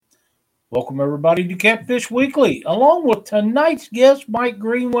Welcome, everybody, to Catfish Weekly, along with tonight's guest, Mike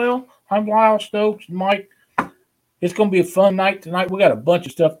Greenwell. I'm Lyle Stokes. Mike, it's going to be a fun night tonight. We got a bunch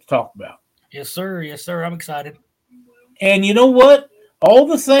of stuff to talk about. Yes, sir. Yes, sir. I'm excited. And you know what? All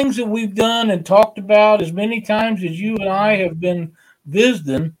the things that we've done and talked about as many times as you and I have been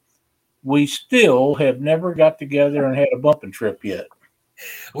visiting, we still have never got together and had a bumping trip yet.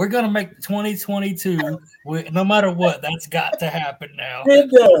 We're going to make 2022, no matter what, that's got to happen now.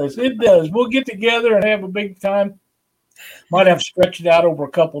 It does. It does. We'll get together and have a big time. Might have to stretch it out over a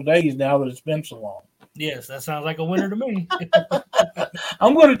couple of days now that it's been so long. Yes, that sounds like a winner to me.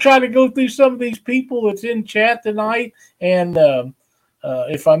 I'm going to try to go through some of these people that's in chat tonight, and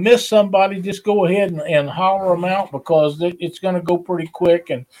if I miss somebody, just go ahead and holler them out because it's going to go pretty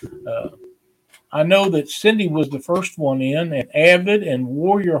quick. And I know that Cindy was the first one in, and Avid and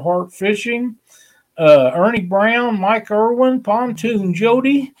Warrior Heart Fishing, Ernie Brown, Mike Irwin, Pontoon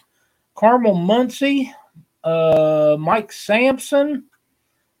Jody, Carmel Muncie, Mike Sampson.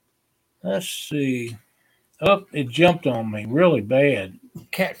 Let's see. Oh, it jumped on me really bad.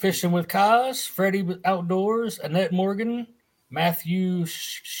 Catfishing with Kaz, Freddie Outdoors, Annette Morgan, Matthew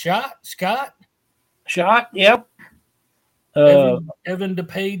Scott, yep. Evan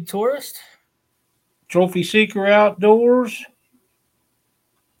DePaid Tourist, Trophy Seeker Outdoors,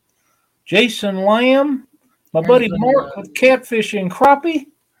 Jason Lamb, my buddy Mark with Catfish and Crappie,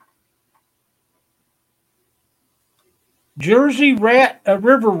 Jersey Rat,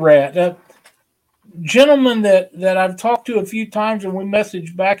 River Rat, gentleman that I've talked to a few times and we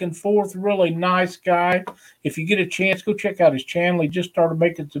messaged back and forth. Really nice guy. If you get a chance, go check out his channel. He just started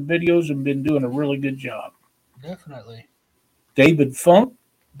making some videos and been doing a really good job. Definitely. David Funk,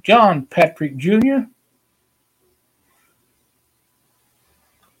 John Patrick Jr.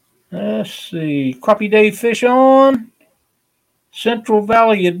 Let's see. Crappie Dave Fish On, Central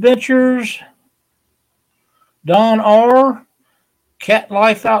Valley Adventures, Don R., Cat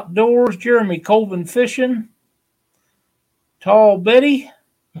Life Outdoors, Jeremy Colvin Fishing, Tall Betty.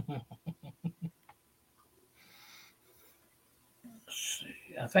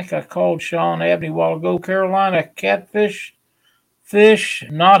 I think I called Sean Abney a while ago. Carolina Catfish, Fish,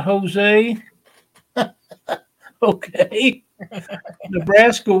 not Jose. Okay.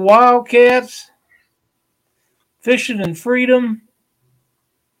 Nebraska Wildcats, Fishing and Freedom,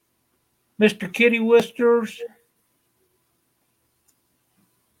 Mr. Kitty Whisters,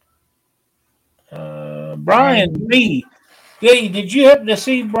 Brian B. Hey, did you happen to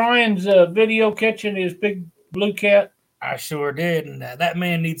see Brian's video catching his big blue cat? I sure did, and that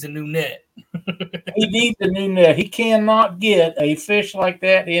man needs a new net. He needs a new net. He cannot get a fish like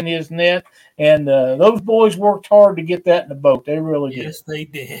that in his net, and those boys worked hard to get that in the boat. They really did. Yes, they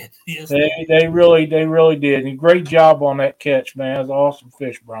did. Yes, they really did. And great job on that catch, man. It was an awesome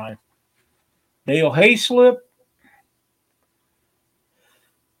fish, Brian. Dale Hayslip.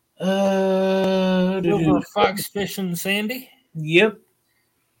 Silver Fox Fishing Sandy. Yep.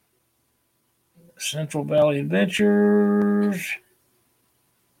 Central Valley Adventures.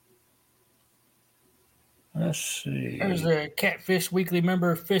 Let's see. There's a Catfish Weekly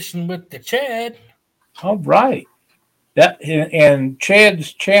member fishing with the Chad. All right. That and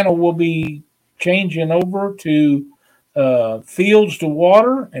Chad's channel will be changing over to Fields to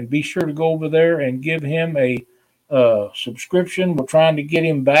Water, and be sure to go over there and give him a subscription. We're trying to get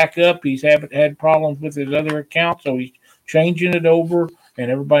him back up. He's haven't had problems with his other account, so he's changing it over, and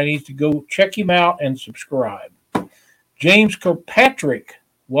everybody needs to go check him out and subscribe. James Kirkpatrick,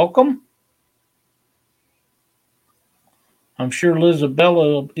 welcome. I'm sure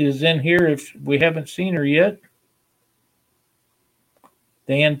Lizabella is in here if we haven't seen her yet.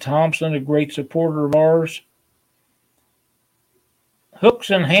 Dan Thompson, a great supporter of ours.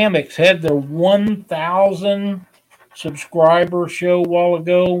 Hooks and Hammocks had their 1,000 subscriber show a while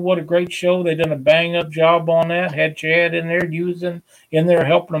ago. What a great show. They done a bang up job on that. Had Chad in there in there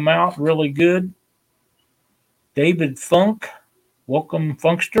helping them out. Really good. David Funk. Welcome,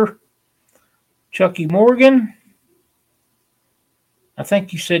 Funkster. Chucky Morgan. I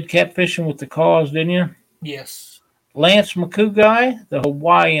think you said Catfishing with the Cause, didn't you? Yes. Lance McCouguy, the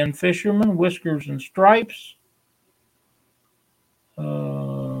Hawaiian fisherman, Whiskers and Stripes.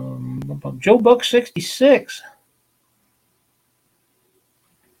 Joe Buck 66.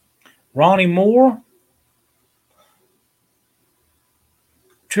 Ronnie Moore.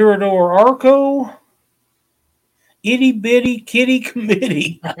 Tirador Arco. Itty Bitty Kitty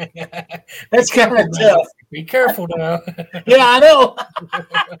Committee. That's kind of tough. Be careful now. Yeah, I know.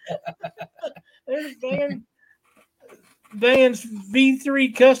 There's Vans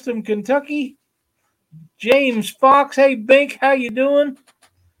V3 Custom Kentucky. James Fox. Hey, Bink, how you doing?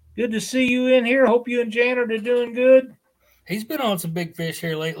 Good to see you in here. Hope you and Janet are doing good. He's been on some big fish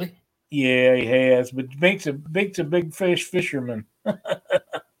here lately. Yeah, he has, but makes a big fish fisherman.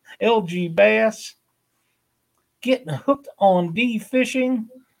 LG Bass getting hooked on D fishing,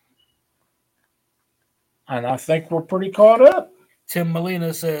 and I think we're pretty caught up. Tim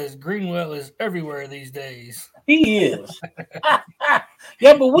Molina says Greenwell is everywhere these days. He is.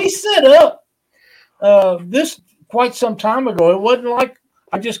 Yeah, but we set up this quite some time ago. It wasn't like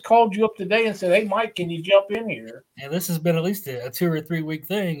I just called you up today and said, "Hey, Mike, can you jump in here?" And this has been at least a 2 or 3 week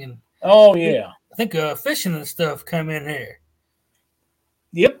thing. And Oh yeah, I think fishing and stuff come in here.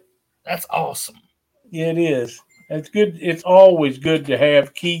 yep, That's awesome. it is. It's good. It's always good to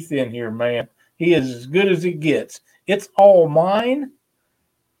have Keith in here, man. He is as good as it gets. It's all mine.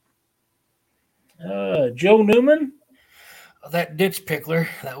 Joe Newman. That ditch pickler,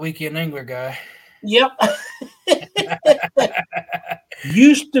 that weekend angler guy. Yep.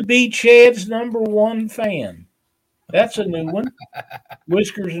 Used to be Chad's #1 fan. That's a new one.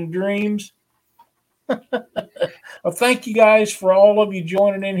 Whiskers and Dreams. Well, thank you guys for all of you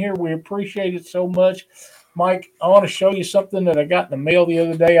joining in here. We appreciate it so much. Mike, I want to show you something that I got in the mail the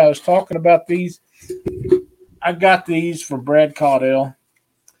other day. I was talking about these. I got these from Brad Caudell.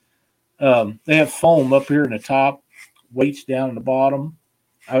 They have foam up here in the top, weights down in the bottom.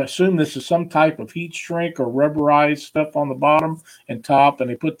 I assume this is some type of heat shrink or rubberized stuff on the bottom and top, and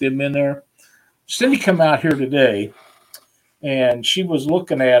they put them in there. Cindy come out here today, and she was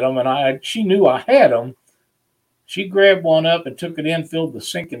looking at them, and she knew I had them. She grabbed one up and took it in, filled the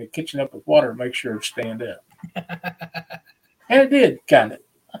sink in the kitchen up with water to make sure it stand up. And it did, kind of.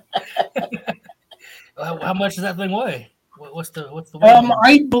 How much does that thing weigh? What's the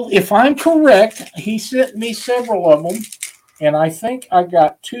weight? If I'm correct, he sent me several of them, and I think I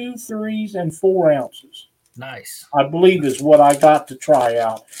got 2, 3s, and 4 ounces. Nice. I believe is what I got to try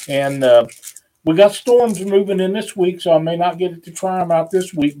out. And we got storms moving in this week, so I may not get to try them out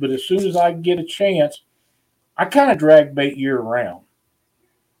this week. But as soon as I get a chance, I kind of drag bait year round,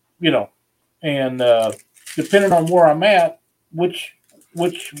 and depending on where I'm at, which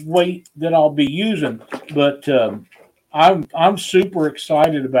weight that I'll be using. But I'm super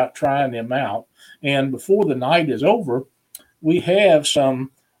excited about trying them out. And before the night is over, we have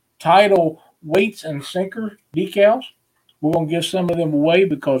some Tidal weights and sinker decals. We're going to give some of them away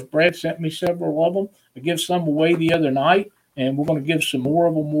because Brad sent me several of them. I gave some away the other night, and we're going to give some more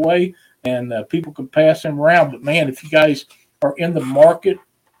of them away, and people can pass them around. But, man, if you guys are in the market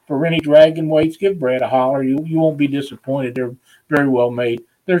for any dragon weights, give Brad a holler. You won't be disappointed. They're very well made.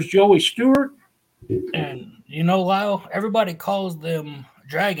 There's Joey Stewart. And, Lyle, everybody calls them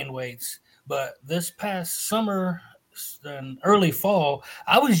dragon weights, but this past summer and early fall,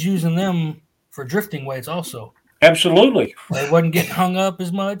 I was using them for drifting weights also. Absolutely. They wasn't getting hung up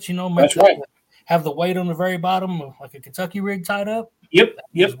as much, That's right. Have the weight on the very bottom, like a Kentucky rig tied up. Yep.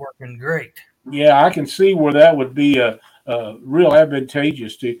 It's working great. Yeah, I can see where that would be real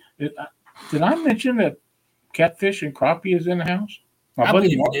advantageous to. Did I mention that Catfish and Crappie is in the house? I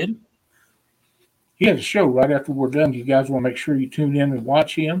believe you did. He has a show right after we're done. You guys want to make sure you tune in and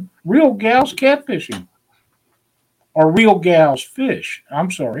watch him. Real Gals Catfishing. Or Real Gals Fish. I'm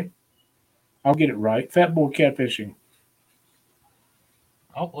sorry. I'll get it right. Fat Boy Catfishing.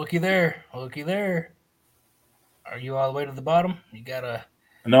 Oh, looky there. Looky there. Are you all the way to the bottom? You got to...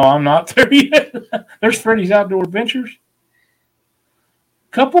 No, I'm not there yet. There's Freddy's Outdoor Adventures.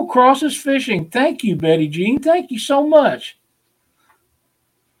 Couple Crosses Fishing. Thank you, Betty Jean. Thank you so much.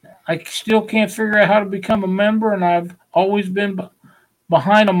 I still can't figure out how to become a member, and I've always been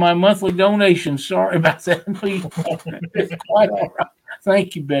behind on my monthly donations. Sorry about that. It's quite all right.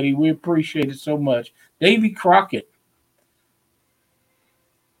 Thank you, Betty. We appreciate it so much. Davy Crockett.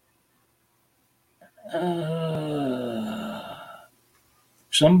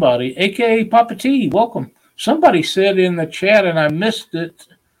 Somebody, a.k.a. Papa T, welcome. Somebody said in the chat, and I missed it,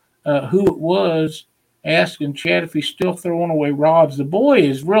 who it was, asking Chad if he's still throwing away rods. The boy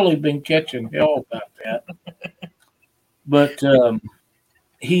has really been catching hell about that. But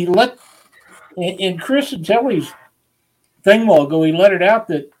he let, in Chris and Telly's thing a while ago, he let it out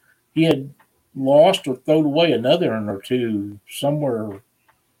that he had lost or thrown away another one or two somewhere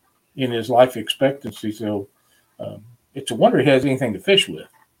in his life expectancy. So it's a wonder he has anything to fish with.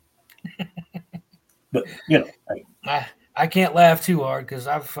 But, hey. I can't laugh too hard because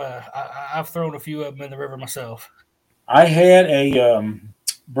I've thrown a few of them in the river myself. I had a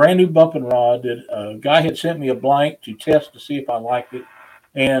brand new bumping rod that a guy had sent me a blank to test to see if I liked it,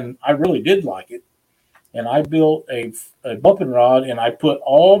 and I really did like it. And I built a bumping rod, and I put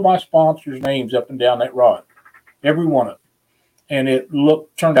all my sponsors' names up and down that rod, every one of them. and it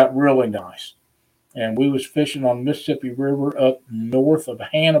turned out really nice. And we was fishing on Mississippi River up north of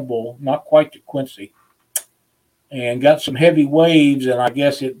Hannibal, not quite to Quincy, and got some heavy waves, and I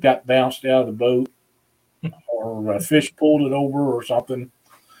guess it got bounced out of the boat, or a fish pulled it over or something.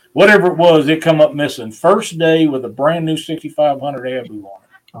 Whatever it was, it come up missing. First day with a brand new 6500 Abu on it.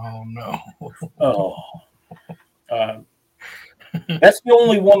 Oh no! That's the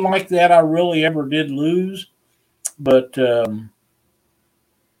only one like that I really ever did lose, but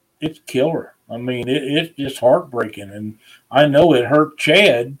it's killer. I mean, it's just heartbreaking, and I know it hurt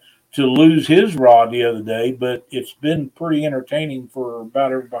Chad to lose his rod the other day, but it's been pretty entertaining for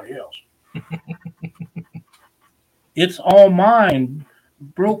about everybody else. It's all mine.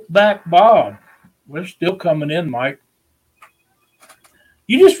 Broke back Bob. We're still coming in, Mike.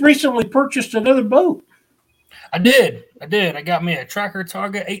 You just recently purchased another boat. I did. I got me a Tracker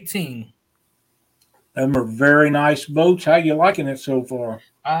Target 18. Them are very nice boats. How you liking it so far?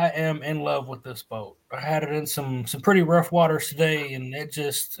 I am in love with this boat. I had it in some pretty rough waters today, and it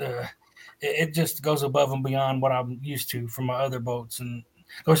just goes above and beyond what I'm used to from my other boats. And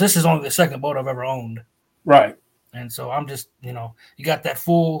of course, this is only the second boat I've ever owned. Right. And so I'm just, you got that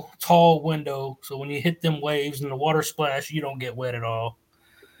full tall window, so when you hit them waves and the water splash, you don't get wet at all.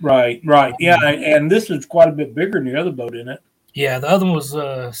 Right. Yeah, and this is quite a bit bigger than the other boat, isn't it? Yeah, the other one was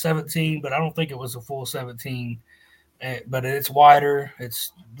 17, but I don't think it was a full 17. But it's wider,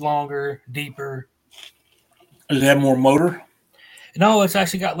 it's longer, deeper. Does it have more motor? No, it's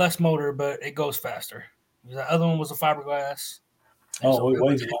actually got less motor, but it goes faster. The other one was a fiberglass. So it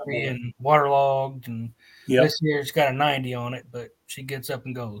weighs and waterlogged, and yep. This year it's got a 90 on it, but she gets up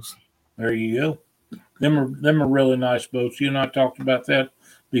and goes. There you go. Them are really nice boats. You and I talked about that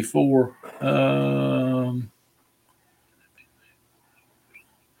before.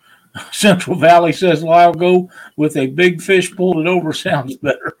 Central Valley says Lyle go with a big fish pulled it over sounds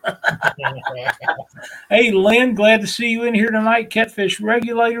better. Hey, Lynn, glad to see you in here tonight. Catfish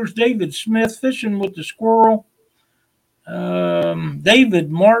Regulators, David Smith fishing with the squirrel.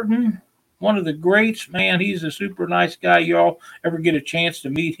 David Martin, one of the greats, man, he's a super nice guy. Y'all ever get a chance to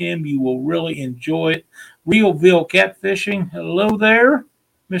meet him, you will really enjoy it. Realville Catfishing, hello there.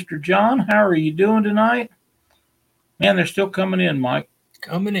 Mr. John, how are you doing tonight? Man, they're still coming in, Mike.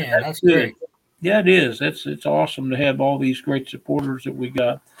 Coming in. That's great. Yeah, it is. It's awesome to have all these great supporters that we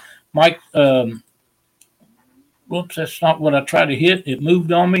got. Mike, whoops, that's not what I tried to hit. It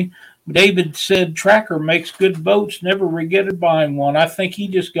moved on me. David said Tracker makes good boats, never regretted buying one. I think he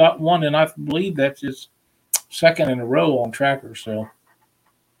just got one, and I believe that's his second in a row on Tracker. So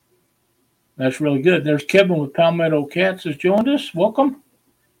that's really good. There's Kevin with Palmetto Cats has joined us. Welcome.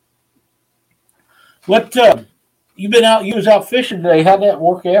 What you was out fishing today. How'd that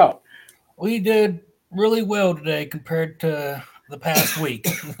work out? We did really well today compared to the past week.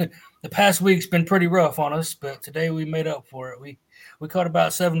 The past week's been pretty rough on us, but today we made up for it. We caught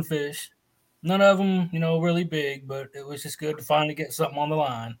about 7 fish. None of them, really big, but it was just good to finally get something on the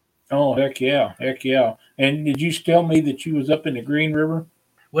line. Oh, heck yeah. And did you tell me that you was up in the Green River?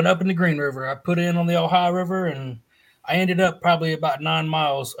 Went up in the Green River. I put in on the Ohio River, and I ended up probably about 9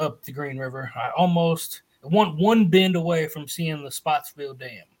 miles up the Green River. I almost one bend away from seeing the Spotsville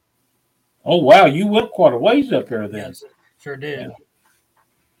Dam. Oh, wow. You went quite a ways up there then. Yes, sure did. Yeah.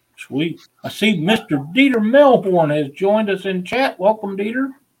 Sweet. I see Mr. Dieter Melhorn has joined us in chat. Welcome, Dieter.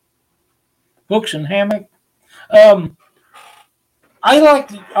 Hooks and hammock. I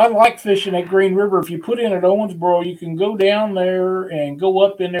like fishing at Green River. If you put in at Owensboro, you can go down there and go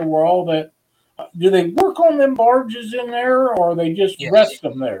up in there where all that. Do they work on them barges in there, or they just rest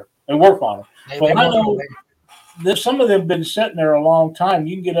them there? They work on them. But I know that some of them have been sitting there a long time.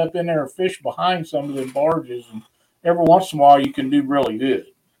 You can get up in there and fish behind some of them barges, and every once in a while you can do really good.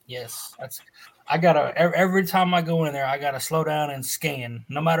 Yes, I gotta every time I go in there, I gotta slow down and scan.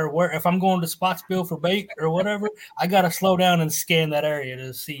 No matter where, if I'm going to Spotsville for bait or whatever, I gotta slow down and scan that area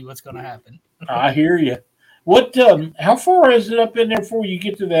to see what's gonna happen. I hear you. What? How far is it up in there before you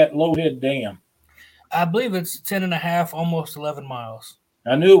get to that Lowhead Dam? I believe it's 10.5, almost 11 miles.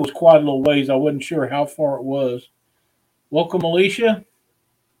 I knew it was quite a little ways. I wasn't sure how far it was. Welcome, Alicia.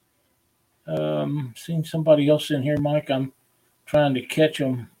 Seen somebody else in here, Mike. I'm trying to catch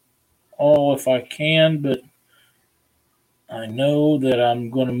them all if I can, but I know that I'm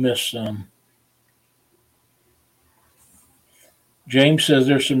going to miss some. James says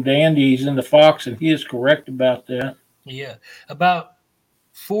there's some dandies in the Fox, and he is correct about that. Yeah. About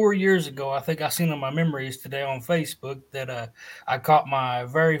 4 years ago, I think I seen on my memories today on Facebook that I caught my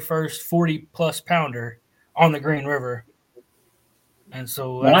very first 40-plus pounder on the Green River. And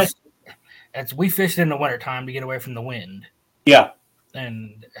so we fished in the wintertime to get away from the wind. Yeah.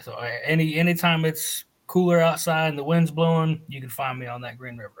 And so anytime it's cooler outside and the wind's blowing, you can find me on that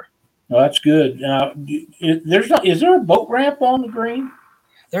Green River. Well, that's good. Is there a boat ramp on the green?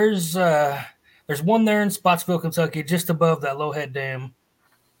 There's one there in Spotsville, Kentucky, just above that Lowhead Dam.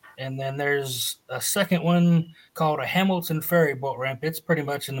 And then there's a second one called a Hamilton Ferry boat ramp. It's pretty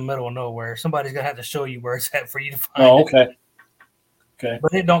much in the middle of nowhere. Somebody's gonna have to show you where it's at for you to find Oh, it. okay. Okay.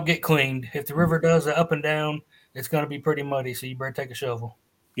 But it don't get cleaned. If the river does it up and down, it's gonna be pretty muddy. So you better take a shovel.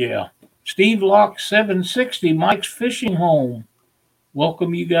 Yeah. Steve Locke 760, Mike's Fishing Home.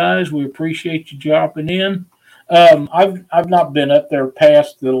 Welcome, you guys. We appreciate you dropping in. I've not been up there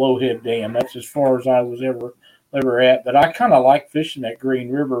past the Lowhead Dam. That's as far as I was ever at. But I kind of like fishing that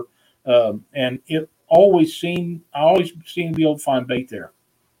Green River, and I always seem to be able to find bait there.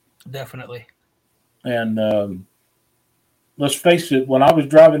 Definitely. And let's face it, when I was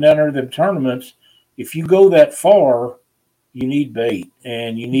driving down there to them tournaments, if you go that far, you need bait,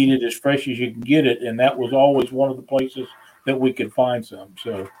 and you need it as fresh as you can get it. And that was always one of the places that we could find some.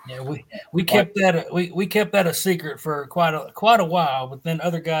 So yeah, we kept that we kept that a secret for quite a while, but then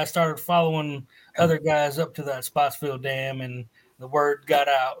other guys started following other guys up to that Spotsville Dam, and the word got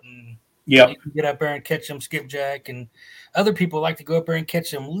out, and yeah, you can get up there and catch them skipjack, and other people like to go up there and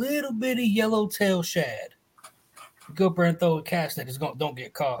catch them little bitty yellowtail shad. Go up there and throw a cast net, don't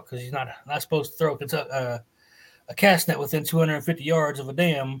get caught because he's not supposed to throw a cast net within 250 yards of a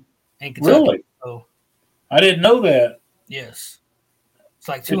dam in Kentucky. Really? So, I didn't know that. Yes. It's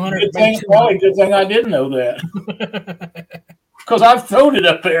like 200. Probably a good thing I didn't know that. Because I've thrown it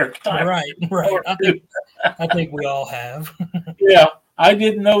up there. Right. I think we all have. Yeah, I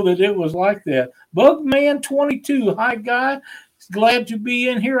didn't know that it was like that. Bugman22, hi, guy. Glad to be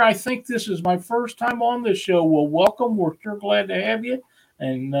in here. I think this is my first time on this show. Well, welcome. We're sure glad to have you.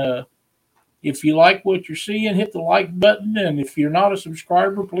 And if you like what you're seeing, hit the like button. And if you're not a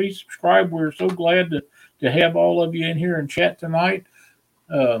subscriber, please subscribe. We're so glad to have all of you in here and chat tonight.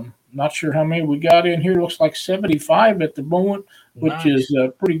 Not sure how many we got in here. Looks like 75 at the moment, which is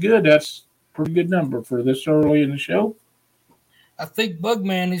pretty good. That's a pretty good number for this early in the show. I think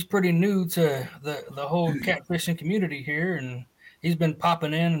Bugman is pretty new to the whole catfishing community here, and he's been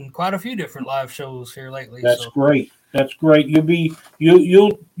popping in quite a few different live shows here lately. That's great. That's great.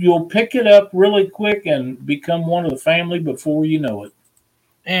 You'll pick it up really quick and become one of the family before you know it.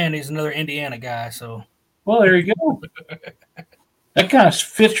 And he's another Indiana guy, so. Well, there you go. That kind of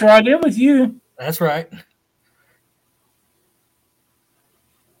fits right in with you. That's right.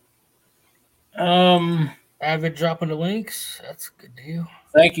 Avid dropping the links. That's a good deal.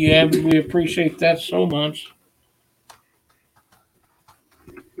 Thank you, Avid. We appreciate that so much.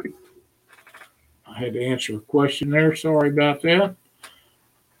 I had to answer a question there. Sorry about that.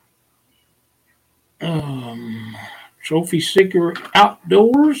 Trophy Seeker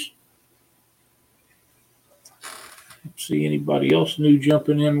Outdoors. Don't see anybody else new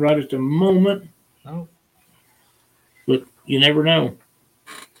jumping in right at the moment. No. But you never know.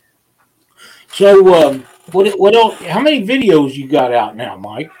 So, what else? How many videos you got out now,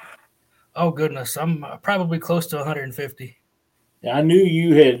 Mike? Oh goodness, I'm probably close to 150. Yeah, I knew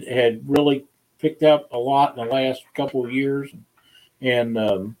you had really picked up a lot in the last couple of years,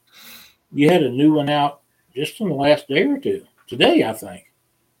 and you had a new one out just in the last day or two. Today, I think.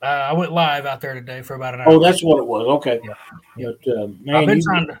 I went live out there today for about an hour. Oh, that's what it was. Okay. Yeah. But, man,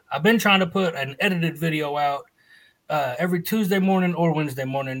 I've been trying to put an edited video out every Tuesday morning or Wednesday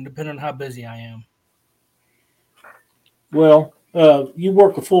morning, depending on how busy I am. Well, you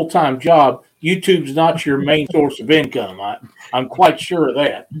work a full-time job. YouTube's not your main source of income. I'm quite sure of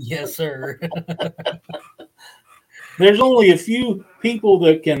that. Yes, sir. There's only a few people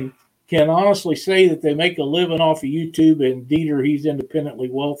that can honestly say that they make a living off of YouTube, and Dieter, he's independently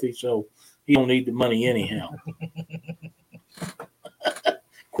wealthy, so he don't need the money anyhow.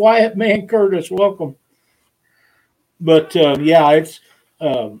 Quiet Man Curtis, welcome. But yeah, it's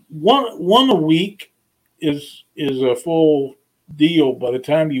one a week is a full deal. By the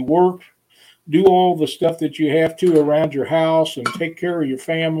time you work, do all the stuff that you have to around your house, and take care of your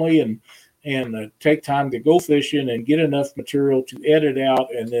family, and take time to go fishing and get enough material to edit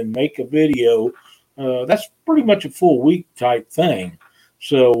out and then make a video. That's pretty much a full week type thing.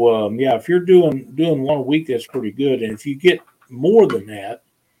 So yeah, if you're doing one a week, that's pretty good. And if you get more than that,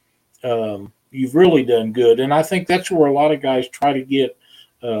 you've really done good. And I think that's where a lot of guys try to get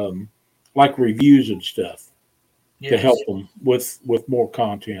like reviews and stuff to help them with more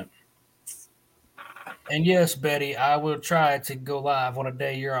content. And yes, Betty, I will try to go live on a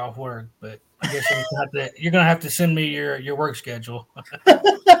day you're off work, but I guess you're going to have to send me your work schedule.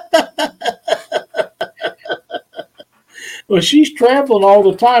 Well, she's traveling all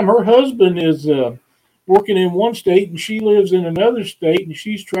the time. Her husband is working in one state, and she lives in another state, and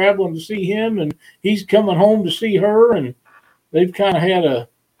she's traveling to see him, and he's coming home to see her, and they've kind of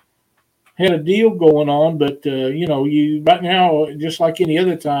had a deal going on. But you right now, just like any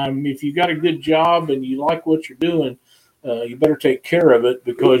other time, if you got a good job and you like what you're doing, you better take care of it,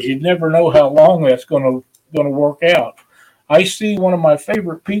 because you never know how long that's going to work out. I see one of my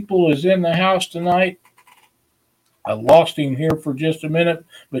favorite people is in the house tonight. I lost him here for just a minute,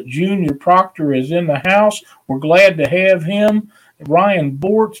 but Junior Proctor is in the house. We're glad to have him. Ryan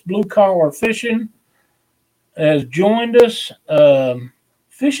Bortz, Blue Collar Fishing, has joined us.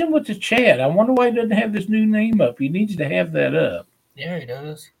 Fishing with the Chad. I wonder why he doesn't have this new name up. He needs to have that up. Yeah, he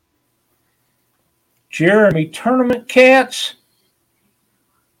does. Jeremy Tournament Cats.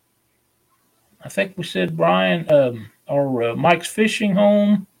 I think we said Brian or Mike's Fishing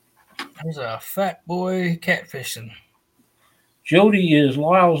Home. There's a fat boy catfishing. Jody is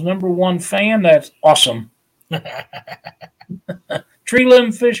Lyle's #1 fan. That's awesome. Tree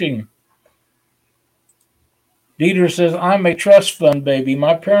Limb Fishing. Dieter says, I'm a trust fund baby.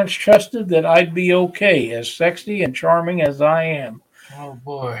 My parents trusted that I'd be okay, as sexy and charming as I am. Oh,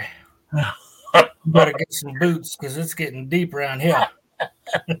 boy. You better get some boots, because it's getting deep around here.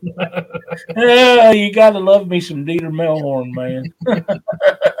 You got to love me some Dieter Melhorn, man.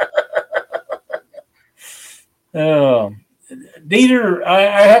 Dieter,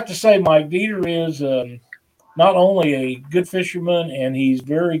 I have to say, Mike, Dieter is not only a good fisherman, and he's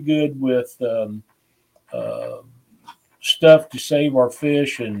very good with stuff to save our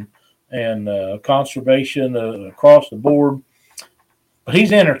fish and conservation across the board, but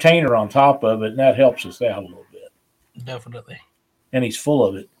he's an entertainer on top of it, and that helps us out a little bit. Definitely. And he's full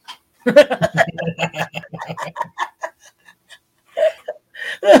of it.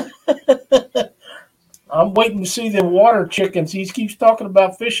 I'm waiting to see the water chickens. He keeps talking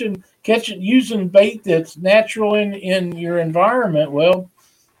about fishing, catching, using bait that's natural in your environment. Well,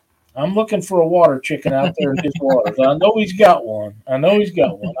 I'm looking for a water chicken out there in his waters. I know he's got one. I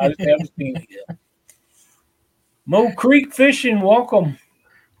just haven't seen it yet. Mo Creek Fishing, welcome.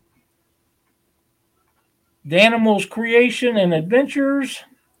 Danimals Creation and Adventures.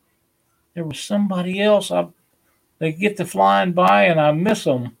 There was somebody else. They get to flying by, and I miss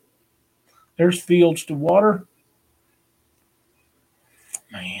them. There's Fields to Water.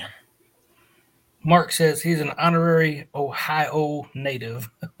 Man. Mark says he's an honorary Ohio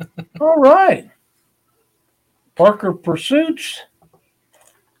native. All right. Parker Pursuits.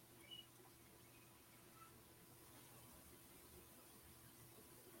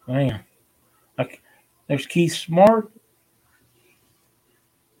 Man. There's Keith Smart.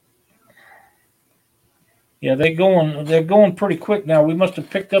 Yeah, they're going pretty quick now. We must have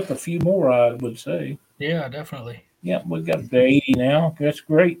picked up a few more, I would say. Yeah, definitely. Yeah, we've got the 80 now. That's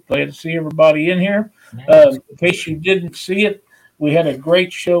great. Glad to see everybody in here. In case you didn't see it, we had a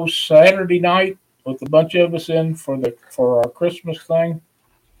great show Saturday night with a bunch of us in for our Christmas thing.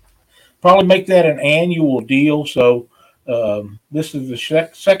 Probably make that an annual deal. So this is the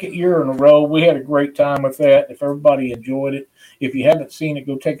second year in a row. We had a great time with that. If everybody enjoyed it, if you haven't seen it,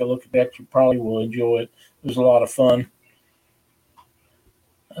 go take a look at that. You probably will enjoy it. It was a lot of fun.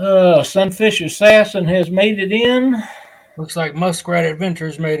 Sunfish Assassin has made it in. Looks like Muskrat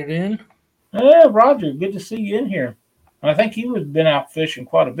Adventures made it in. Roger, good to see you in here. I think you have been out fishing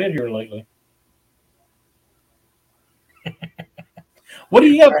quite a bit here lately. What do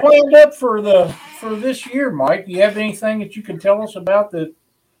you got planned up for this year, Mike? Do you have anything that you can tell us about that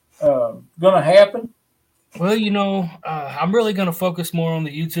going to happen? Well, I'm really going to focus more on the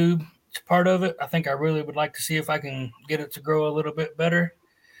YouTube part of it. I think I really would like to see if I can get it to grow a little bit better.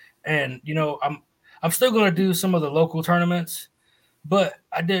 And I'm still going to do some of the local tournaments, but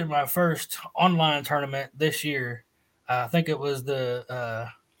I did my first online tournament this year. I think it was the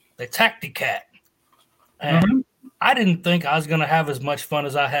Tacticat, and I didn't think I was going to have as much fun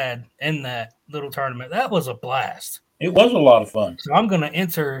as I had in that little tournament. That was a blast. It was a lot of fun. So I'm going to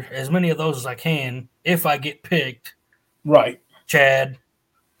enter as many of those as I can if I get picked. Right, Chad.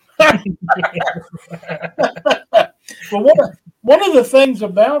 Well, one of the things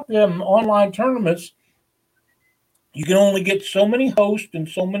about them online tournaments, you can only get so many hosts and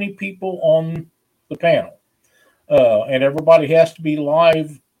so many people on the panel, and everybody has to be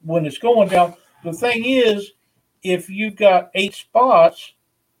live when it's going down. The thing is, if you've got 8 spots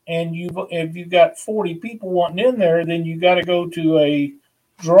and if you've got 40 people wanting in there, then you got to go to a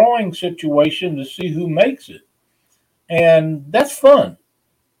drawing situation to see who makes it, and that's fun.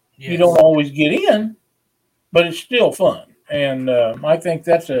 Yes. You don't always get in, but it's still fun, and I think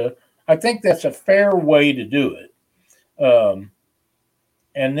that's a fair way to do it.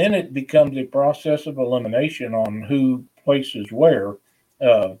 And then it becomes a process of elimination on who places where.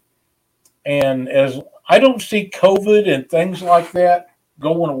 And as I don't see COVID and things like that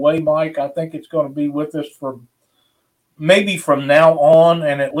going away, Mike, I think it's going to be with us for maybe from now on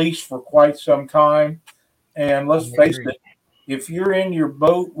and at least for quite some time. And let's face it, if you're in your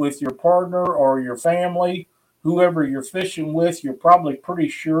boat with your partner or your family, whoever you're fishing with, you're probably pretty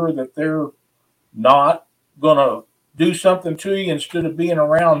sure that they're not going to do something to you instead of being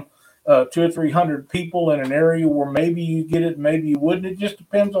around 200 or 300 people in an area where maybe you get it, maybe you wouldn't. It just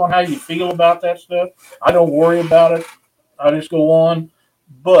depends on how you feel about that stuff. I don't worry about it. I just go on.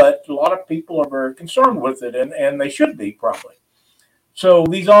 But a lot of people are very concerned with it, and they should be probably. So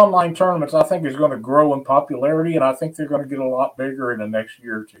these online tournaments, I think, is going to grow in popularity, and I think they're going to get a lot bigger in the next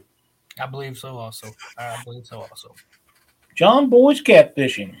year or two. I believe so also. John Boy's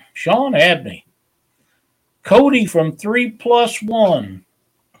Catfishing. Sean Abney. Cody from 3+1.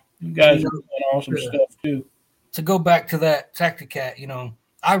 You guys are doing awesome stuff too. To go back to that Tacticat,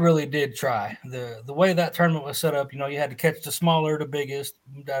 I really did try. The way that tournament was set up, you had to catch the smaller, the biggest,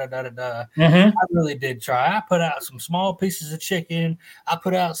 Mm-hmm. I really did try. I put out some small pieces of chicken. I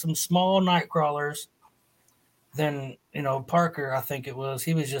put out some small night crawlers. Then, Parker, I think it was,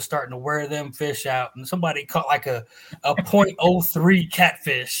 he was just starting to wear them fish out. And somebody caught like a 0.03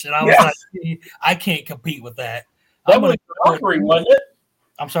 catfish. And I was like, I can't compete with that. That was Dockery, wasn't it?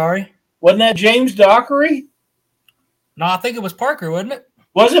 I'm sorry? Wasn't that James Dockery? No, I think it was Parker, wasn't it?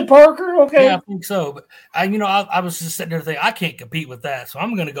 Was it Parker? Okay. Yeah, I think so. But I was just sitting there thinking, I can't compete with that. So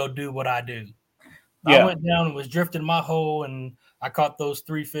I'm going to go do what I do. Yeah. I went down and was drifting my hole, and I caught those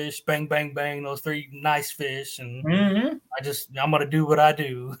 3 fish, bang, bang, bang, those 3 nice fish. And I'm going to do what I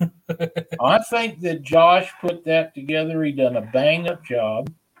do. I think that Josh put that together. He done a bang-up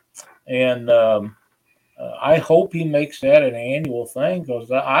job. And I hope he makes that an annual thing, because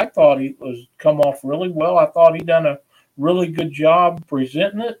I thought he was come off really well. I thought he done a really good job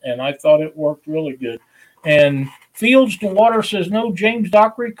presenting it, and I thought it worked really good. And Fields to Water says, no, James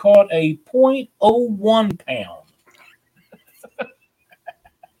Dockery caught a 0.01 pound.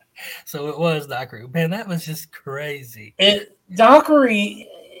 So it was Dockery. Man, that was just crazy. And Dockery,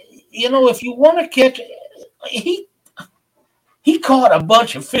 if you want to catch, he caught a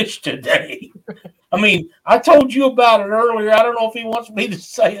bunch of fish today. I mean, I told you about it earlier. I don't know if he wants me to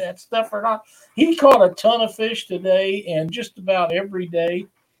say that stuff or not. He caught a ton of fish today, and just about every day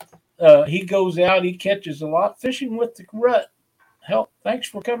he goes out, he catches a lot. Fishing with the Rut. Help, thanks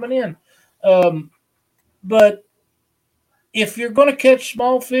for coming in. But if you're going to catch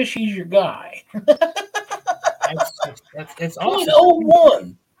small fish, he's your guy. It's awesome.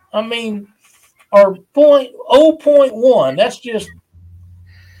 0.01. I mean, or 0.1. That's just...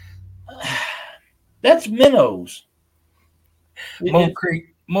 That's minnows. Mo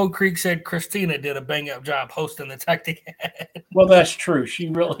Creek said Christina did a bang-up job hosting the Tacticat. Well, that's true. She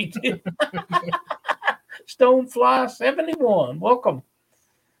really did. Stonefly 71. Welcome.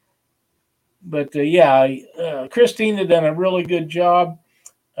 But, Christina done a really good job.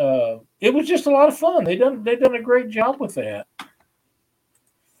 It was just a lot of fun. They done a great job with that.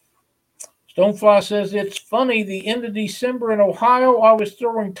 Stonefly says, it's funny, the end of December in Ohio, I was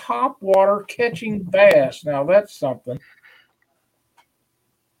throwing top water catching bass. Now, that's something.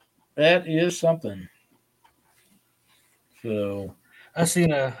 That is something. So, I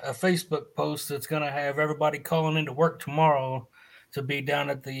seen a Facebook post that's going to have everybody calling into work tomorrow to be down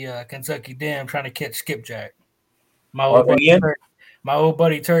at the Kentucky Dam trying to catch skipjack. My old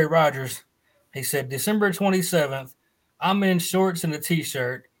buddy Terry Rogers, he said, December 27th, I'm in shorts and a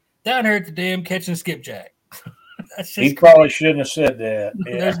T-shirt, down here at the dam catching skipjack. He probably shouldn't have said that.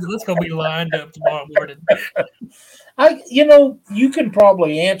 Yeah. That's going to be lined up tomorrow morning. You can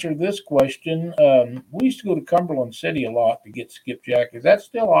probably answer this question. We used to go to Cumberland City a lot to get skipjack. Is that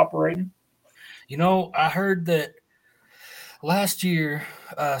still operating? I heard that last year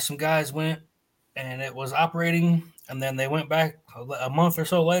some guys went and it was operating, and then they went back a month or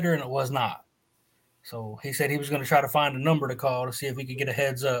so later and it was not. So he said he was going to try to find a number to call to see if he could get a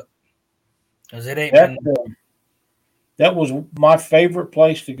heads up. Because it ain't that was my favorite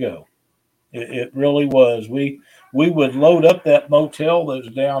place to go. It really was. We would load up that motel that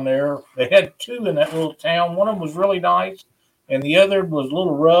was down there. They had 2 in that little town. One of them was really nice, and the other was a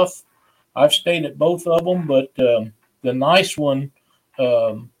little rough. I've stayed at both of them, but the nice one,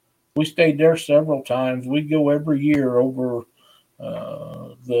 we stayed there several times. We'd go every year over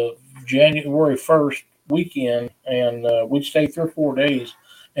the January 1st weekend, and we'd stay 3 or 4 days.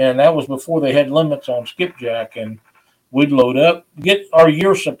 And that was before they had limits on skipjack, and we'd load up, get our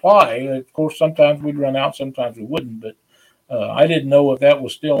year supply. Of course, sometimes we'd run out, sometimes we wouldn't, but I didn't know if that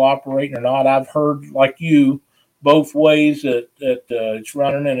was still operating or not. I've heard, like you, both ways that it's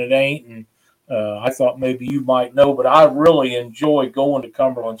running and it ain't. And I thought maybe you might know, but I really enjoy going to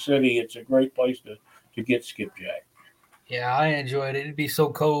Cumberland City. It's a great place to get skipjack. Yeah, I enjoyed it. It'd be so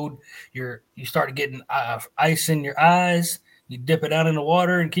cold. You start getting ice in your eyes. You dip it out in the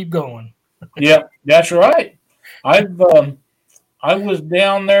water and keep going. Yeah, that's right. I was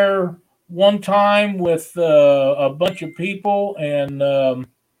down there one time with a bunch of people, and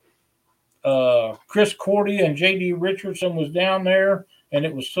Chris Cordy and J.D. Richardson was down there, and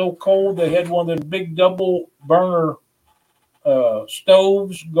it was so cold they had one of the big double burner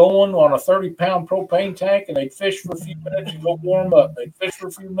stoves going on a 30-pound propane tank, and they'd fish for a few minutes and go warm up. They'd fish for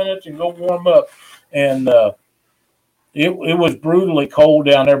a few minutes and go warm up, and it was brutally cold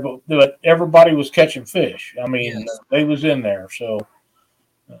down there, but everybody was catching fish. I mean, yes. They was in there. So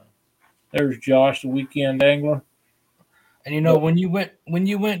there's Josh, the weekend angler. And when you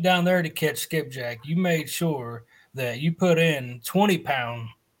went down there to catch skipjack, you made sure that you put in 20-pound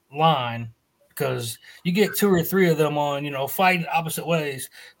line, because you get 2 or 3 of them on, fighting opposite ways,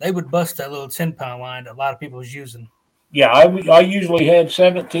 they would bust that little 10-pound line that a lot of people was using. Yeah, I usually had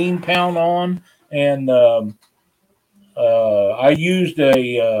 17-pound on, and I used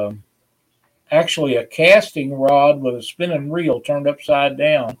actually a casting rod with a spinning reel turned upside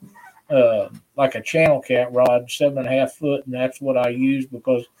down, like a channel cat rod, 7.5 foot, and that's what I used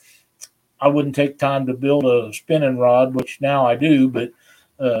because I wouldn't take time to build a spinning rod, which now I do, but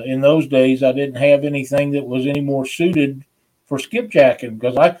in those days I didn't have anything that was any more suited for skipjacking,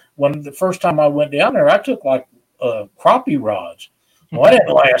 because when the first time I went down there, I took like crappie rods. Well, that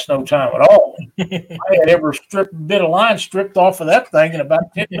didn't last no time at all. I had every bit of line stripped off of that thing in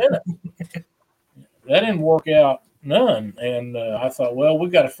about 10 minutes. That didn't work out none. And I thought, well, we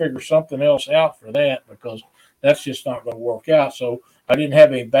got to figure something else out for that, because that's just not going to work out. So I didn't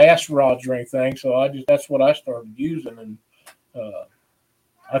have any bass rods or anything. So that's what I started using. And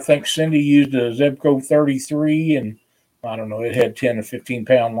I think Cindy used a Zebco 33, and I don't know, it had 10 or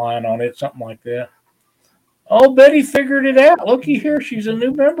 15-pound line on it, something like that. Oh, Betty figured it out. Looky here. She's a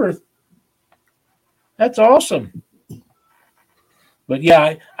new member. That's awesome. But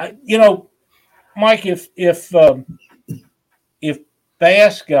yeah, I Mike, if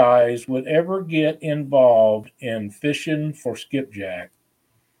bass guys would ever get involved in fishing for skipjack,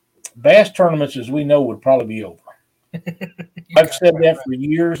 bass tournaments, as we know, would probably be over. I've said that for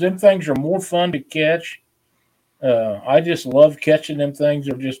years. Them things are more fun to catch. I just love catching them things.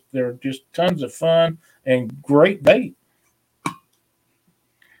 They're just tons of fun and great bait.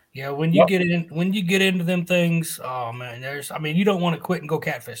 Yeah, when you get into them things, oh man, you don't want to quit and go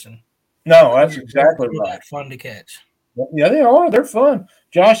catfishing. No, that's exactly right. Fun to catch. Yeah, they are. They're fun.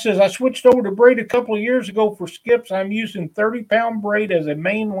 Josh says, I switched over to braid a couple of years ago for skips. I'm using 30-pound braid as a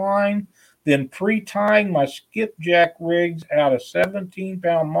main line, then pre-tying my skipjack rigs out of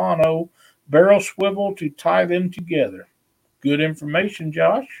 17-pound mono, barrel swivel to tie them together. Good information,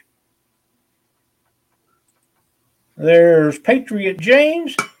 Josh. There's Patriot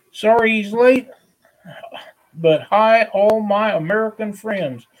James. Sorry he's late, but hi, all my American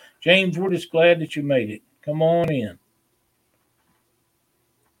friends. James, we're just glad that you made it. Come on in.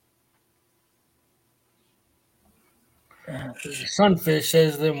 Sunfish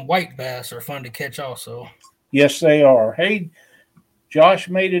says them white bass are fun to catch also. Yes, they are. Hey, Josh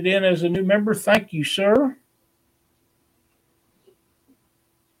made it in as a new member. Thank you, sir.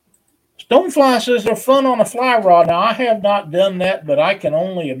 Stonefly says they're fun on a fly rod. Now, I have not done that, but I can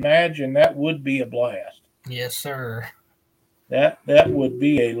only imagine that would be a blast. Yes, sir. That would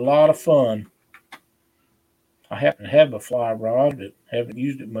be a lot of fun. I happen to have a fly rod, but haven't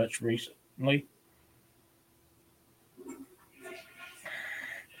used it much recently.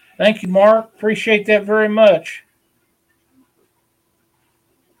 Thank you, Mark. Appreciate that very much.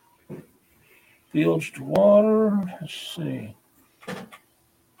 Fields to water. Let's see.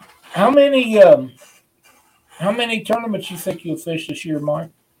 How many tournaments you think you'll fish this year, Mike?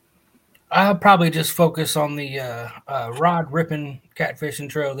 I'll probably just focus on the rod ripping catfishing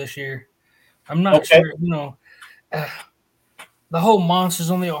trail this year. I'm not sure, the whole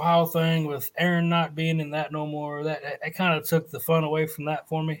Monsters on the Ohio thing with Aaron not being in that no more. That kind of took the fun away from that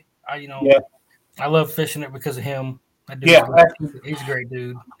for me. I love fishing it because of him. He's a great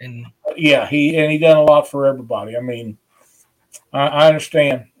dude, and he done a lot for everybody. I mean, I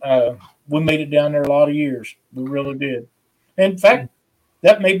understand. We made it down there a lot of years. We really did. In fact,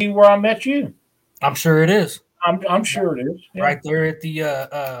 that may be where I met you. I'm sure it is. I'm sure it is. Yeah. Right there at the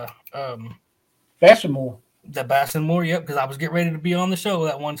Bassenmore. The Bassenmore, yep. Because I was getting ready to be on the show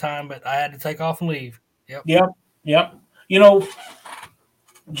that one time, but I had to take off and leave. Yep. Yep. You know,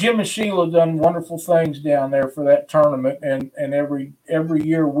 Jim and Sheila done wonderful things down there for that tournament, and every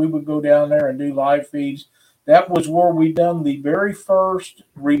year we would go down there and do live feeds. That was where we done the very first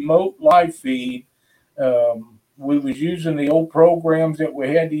remote live feed. We was using the old programs that we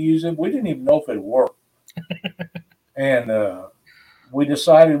had to use it. We didn't even know if it worked, and we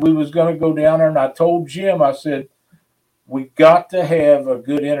decided we was going to go down there. And I told Jim, I said, we got to have a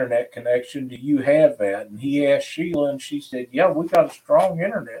good internet connection. Do you have that? And he asked Sheila, and she said, yeah, we got a strong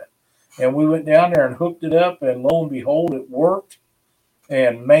internet. And we went down there and hooked it up, and lo and behold, it worked.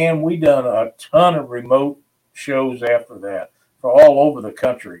 And man, we done a ton of remote shows after that for all over the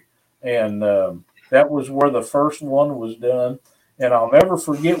country. And that was where the first one was done. And I'll never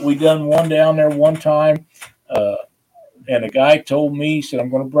forget, we done one down there one time. And a guy told me, he said, I'm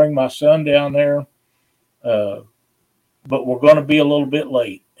going to bring my son down there. But we're going to be a little bit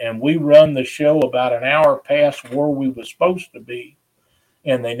late. And we run the show about an hour past where we were supposed to be.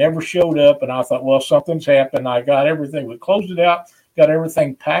 And they never showed up. And I thought, well, something's happened. I got everything. We closed it out, got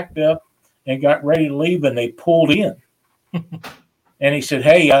everything packed up, and got ready to leave. And they pulled in. And he said,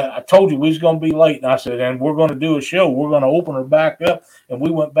 hey, I told you we was going to be late. And I said, and we're going to do a show. We're going to open her back up. And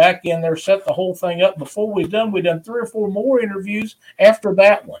we went back in there, set the whole thing up. Before we done 3 or 4 interviews after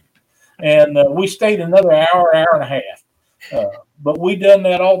that one. And we stayed another hour and a half. But we done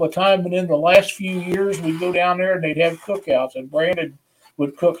that all the time. And in the last few years, we'd go down there and they'd have cookouts. And Brandon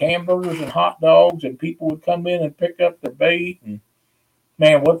would cook hamburgers and hot dogs. And people would come in and pick up their bait. And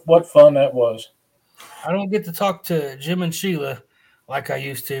man, what fun that was. I don't get to talk to Jim and Sheila like I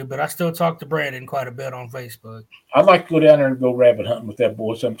used to, but I still talk to Brandon quite a bit on Facebook. I'd like to go down there and go rabbit hunting with that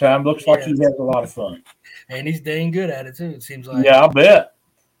boy sometime. Looks like he has a lot of fun. And he's dang good at it, too, it seems like. Yeah, I bet.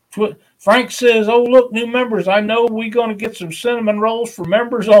 Frank says, oh, look, new members. I know we're going to get some cinnamon rolls for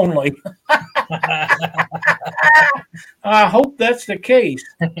members only. I hope that's the case.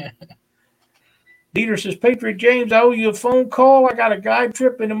 Dieter says, Patriot James, I owe you a phone call. I got a guide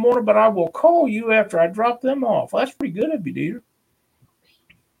trip in the morning, but I will call you after I drop them off. Well, that's pretty good of you, Dieter.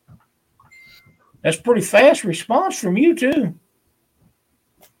 That's pretty fast response from you, too.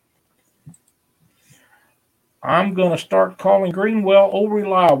 I'm going to start calling Greenwell old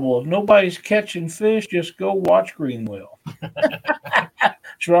reliable. If nobody's catching fish, just go watch Greenwell.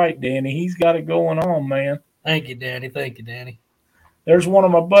 That's right, Danny. He's got it going on, man. Thank you, Danny. Thank you, Danny. There's one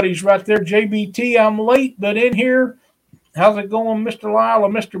of my buddies right there, JBT. I'm late, but in here. How's it going, Mr. Lyle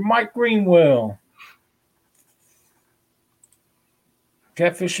and Mr. Mike Greenwell?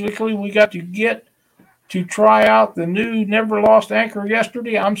 Catfish Weekly, we got to get to try out the new Never Lost anchor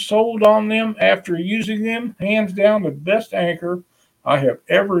yesterday. I'm sold on them after using them. Hands down, the best anchor I have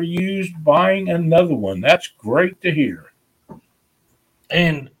ever used. Buying another one. That's great to hear.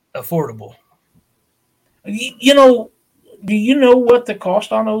 And affordable. You know, do you know what the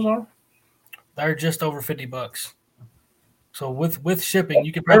cost on those are? They're just over $50. So with shipping,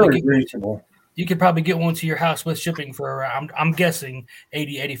 you could probably get reasonable. You could probably get one to your house with shipping for around, I'm guessing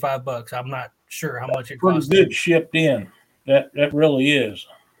 $80-$85. I'm not sure how much it costs. Pretty good shipped in. That really is.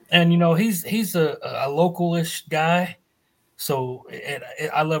 And you know, he's a localish guy, so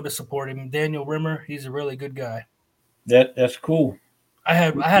I love to support him. Daniel Rimmer, he's a really good guy. That's cool. I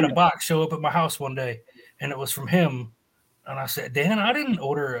had a box show up at my house one day, and it was from him. And I said, Dan, I didn't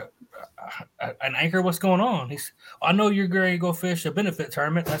order an anchor. What's going on? He said, I know you're going to go fish a benefit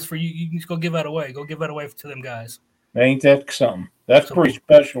tournament. That's for you. You can just go give that away. Go give that away to them guys. Ain't that something? That's pretty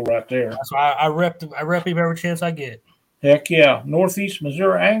special right there. That's why I rep him every chance I get. Heck yeah. Northeast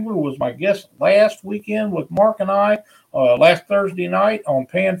Missouri Angler was my guest last weekend with Mark and I last Thursday night on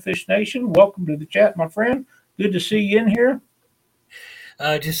Panfish Nation. Welcome to the chat, my friend. Good to see you in here.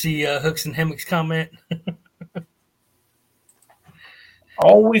 Just see Hooks and Hammocks comment.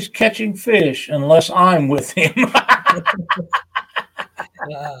 Always catching fish unless I'm with him.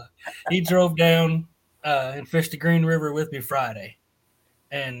 He drove down and fished the Green River with me Friday.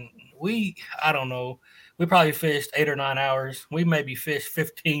 And I don't know, we probably fished 8 or 9 hours. We maybe fished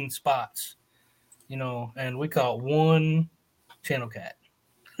 15 spots, you know, and we caught one channel cat.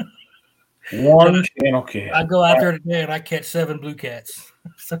 One channel cat. I go out there today and I catch 7 blue cats.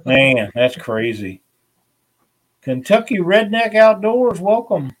 Man, that's crazy. Kentucky Redneck Outdoors,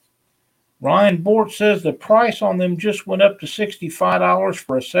 welcome. Ryan Bort says the price on them just went up to $65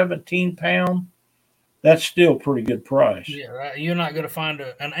 for a 17-pound. That's still a pretty good price. Yeah, right. You're not going to find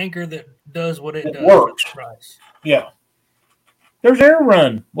an anchor that does what it does. Works. For the price. Yeah. There's Air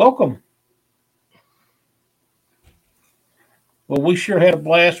Run. Welcome. Well, we sure had a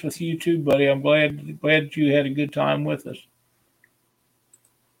blast with you too, buddy. I'm glad you had a good time with us.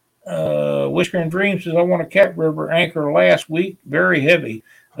 Whisker and Dream says, I want a Cat River anchor last week. Very heavy.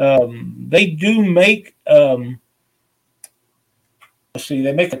 They do make, let's see,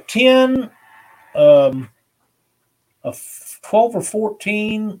 they make a 10, a 12 or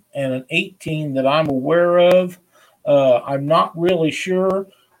 14, and an 18 that I'm aware of. I'm not really sure,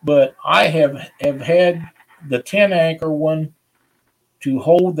 but I have had the 10 anchor one to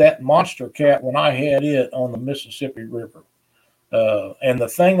hold that monster cat when I had it on the Mississippi River. And the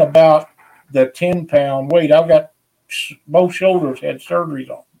thing about the 10-pound weight, I've got both shoulders had surgeries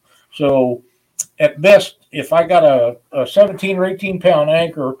on. So at best, if I got a 17 or 18-pound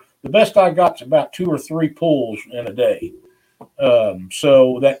anchor, the best I got is about 2 or 3 pulls in a day.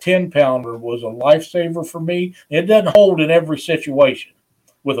 So that 10-pounder was a lifesaver for me. It doesn't hold in every situation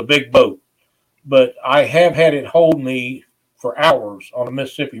with a big boat, but I have had it hold me for hours on the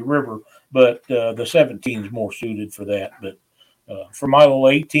Mississippi River, but the 17 is more suited for that. But for my little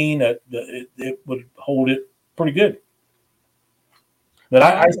 18, it would hold it pretty good. But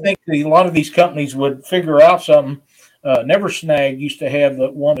I think a lot of these companies would figure out something. Never Snag used to have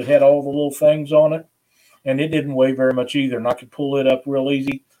the one that had all the little things on it, and it didn't weigh very much either, and I could pull it up real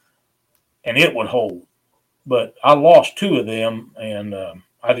easy, and it would hold. But I lost 2 of them, and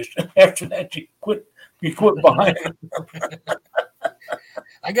I just after that you quit buying them.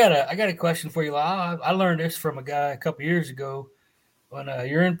 I got a question for you. I learned this from a guy a couple years ago. When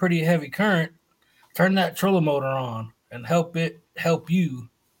you're in pretty heavy current, turn that trolling motor on and help you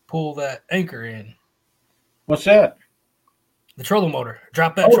pull that anchor in. What's that? The trolling motor.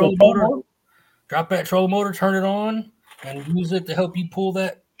 Drop that trolling motor. Drop that trolling motor. Turn it on and use it to help you pull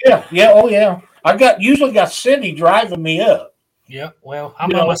that. Yeah. Oh yeah. Usually got Cindy driving me up. Yeah. Well, I'm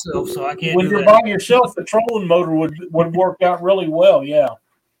by myself, so I can't. When you're by yourself, the trolling motor would work out really well. Yeah.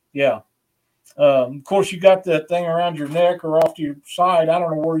 Yeah. Of course, you got that thing around your neck or off to your side. I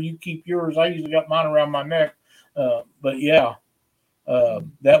don't know where you keep yours. I usually got mine around my neck. But yeah,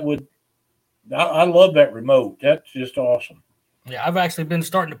 that would. I love that remote. That's just awesome. Yeah, I've actually been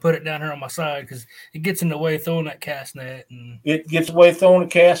starting to put it down here on my side because it gets in the way of throwing that cast net. And it gets in the way of throwing a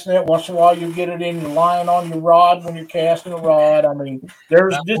cast net. Once in a while, you get it in. You're lying on your rod when you're casting a rod. I mean,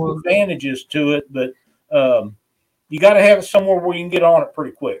 there's disadvantages to it, but you got to have it somewhere where you can get on it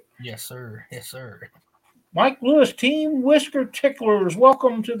pretty quick. Yes, sir. Yes, sir. Mike Lewis, Team Whisker Ticklers,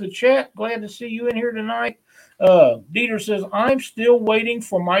 welcome to the chat. Glad to see you in here tonight. Dieter says, I'm still waiting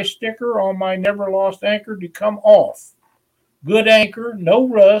for my sticker on my Never Lost anchor to come off. Good anchor, no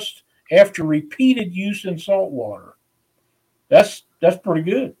rust, after repeated use in salt water. That's pretty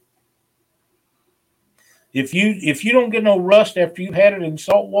good. If you don't get no rust after you've had it in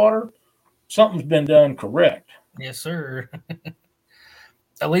salt water, something's been done correct. Yes, sir.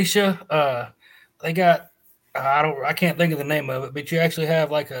 Alicia, they got I can't think of the name of it, but you actually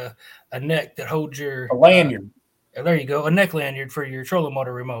have like a neck that holds your lanyard. There you go, a neck lanyard for your trolling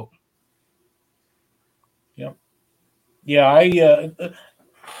motor remote. Yep. Yeah,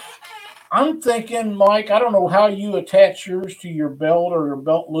 I'm thinking, Mike, I don't know how you attach yours to your belt or your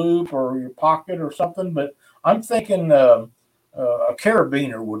belt loop or your pocket or something, but I'm thinking a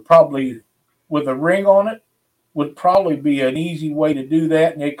carabiner would probably, with a ring on it, would probably be an easy way to do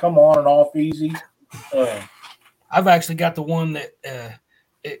that, and they come on and off easy. I've actually got the one that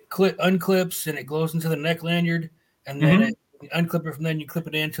it unclips and it goes into the neck lanyard, and then it unclip it from then you clip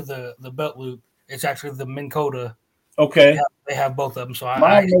it into the belt loop. It's actually the Minn Kota. Okay. They have both of them. So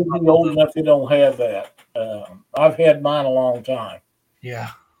mine may be old enough they don't have that. I've had mine a long time.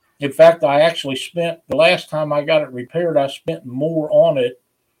 Yeah. In fact, I actually spent, the last time I got it repaired, I spent more on it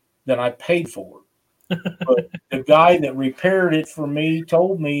than I paid for it. But the guy that repaired it for me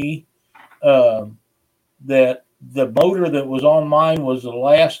told me that the motor that was on mine was the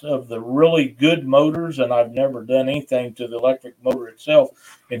last of the really good motors, and I've never done anything to the electric motor itself.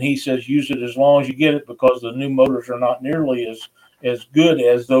 And he says use it as long as you get it because the new motors are not nearly as good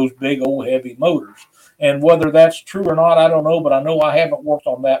as those big old heavy motors. And whether that's true or not, I don't know, but I know I haven't worked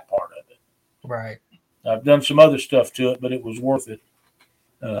on that part of it. Right. I've done some other stuff to it, but it was worth it.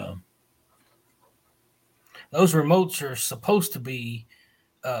 Those remotes are supposed to be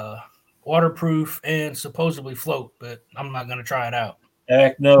waterproof and supposedly float, but I'm not going to try it out.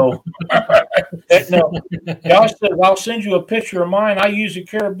 Heck no. Heck no. Josh says, I'll send you a picture of mine. I use a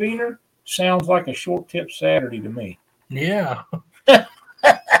carabiner. Sounds like a short tip Saturday to me. Yeah.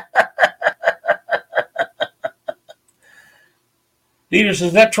 Dieter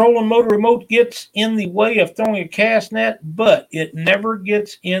says, that trolling motor remote gets in the way of throwing a cast net, but it never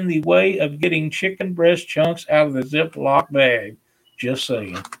gets in the way of getting chicken breast chunks out of the Ziploc bag. Just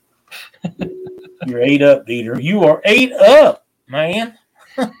saying. You're 8 up, Dieter. You are 8 up, man.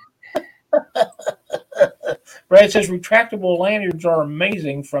 Brad says retractable lanyards are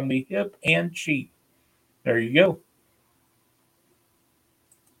amazing from the hip and cheap. There you go.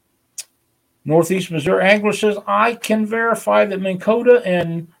 Northeast Missouri Angler says, I can verify that Minn Kota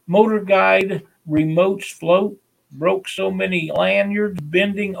and Motor Guide remotes float. Broke so many lanyards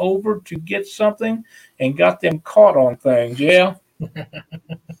bending over to get something and got them caught on things. Yeah.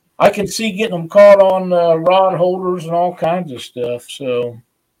 I can see getting them caught on rod holders and all kinds of stuff. So,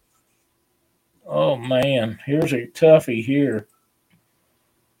 oh man, here's a toughie here.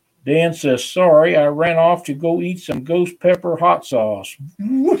 Dan says, sorry, I ran off to go eat some ghost pepper hot sauce.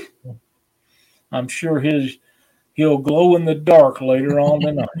 I'm sure he'll glow in the dark later on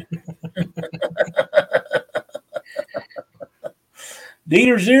tonight.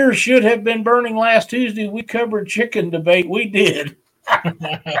 Dieter's ears should have been burning last Tuesday. We covered chicken debate. We did.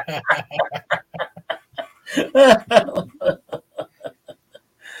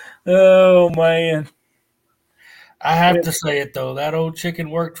 Oh man. I have to say it though. That old chicken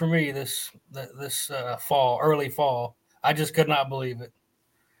worked for me this fall, early fall. I just could not believe it.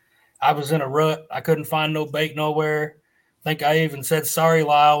 I was in a rut. I couldn't find no bait nowhere. I think I even said sorry,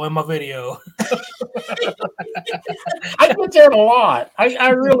 Lyle, in my video. I get that a lot. I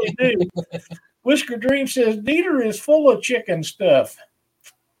really do. Whisker Dream says Dieter is full of chicken stuff.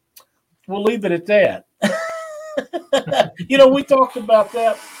 We'll leave it at that. We talked about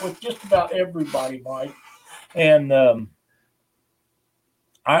that with just about everybody, Mike. And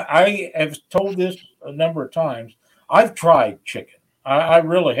I have told this a number of times. I've tried chicken. I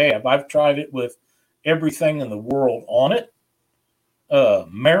really have. I've tried it with everything in the world on it.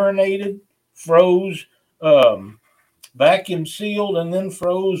 Marinated, froze, vacuum sealed, and then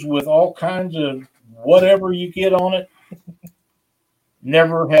froze with all kinds of whatever you get on it.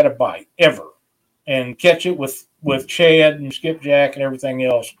 Never had a bite, ever. And catch it with shad and skipjack and everything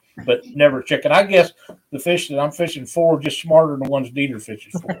else, but never chicken. I guess the fish that I'm fishing for are just smarter than the ones Dieter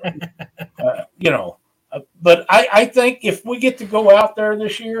fishes for. But I think if we get to go out there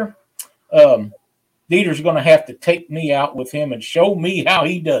this year, Dieter's going to have to take me out with him and show me how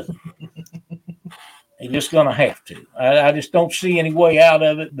he does it. He's just going to have to. I just don't see any way out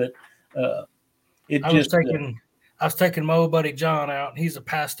of it. But I was taking my old buddy John out. He's a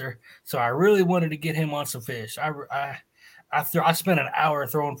pastor, so I really wanted to get him on some fish. I spent an hour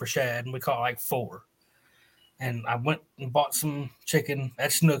throwing for shad, and we caught like 4. And I went and bought some chicken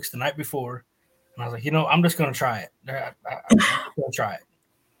at Schnucks the night before. And I was like, I'm just going to try it. I'm going to try it.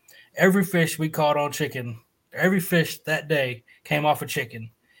 Every fish we caught on chicken, every fish that day came off of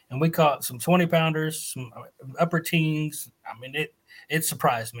chicken. And we caught some 20-pounders, some upper teens. I mean, it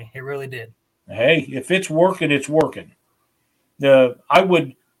surprised me. It really did. Hey, if it's working, it's working. I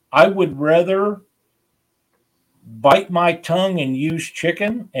would rather bite my tongue and use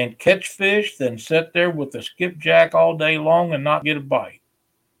chicken and catch fish than sit there with a skipjack all day long and not get a bite.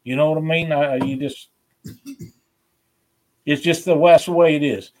 You know what I mean? It's just the way it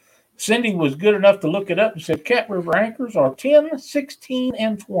is. Cindy was good enough to look it up and said Cat River anchors are 10, 16,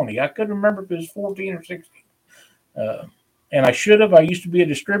 and 20. I couldn't remember if it was 14 or 16. And I should have. I used to be a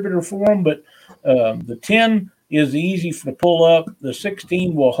distributor for them, but the 10 is easy to pull up. The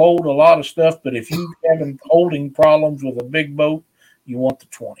 16 will hold a lot of stuff, but if you're having holding problems with a big boat, you want the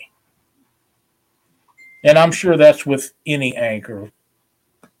 20. And I'm sure that's with any anchor.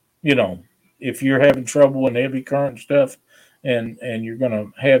 If you're having trouble in heavy current stuff and you're going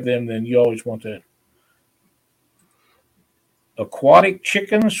to have them, then you always want that. Aquatic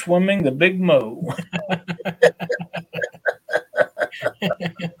chicken swimming the Big Mo.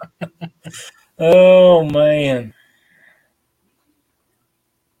 Oh, man.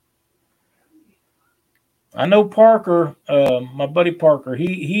 I know Parker, my buddy Parker,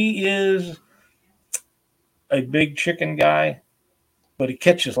 he is a big chicken guy, but he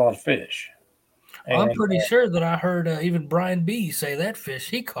catches a lot of fish. Well, I'm pretty sure that I heard even Brian B. say that fish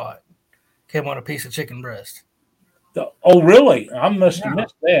he caught came on a piece of chicken breast. Oh, really? I must have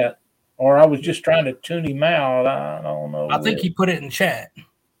missed that. Or I was just trying to tune him out. I don't know. I think he put it in chat.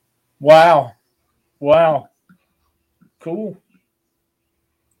 Wow. Cool.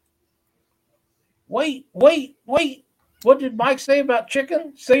 Wait. What did Mike say about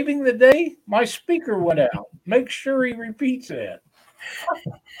chicken saving the day? My speaker went out. Make sure he repeats that.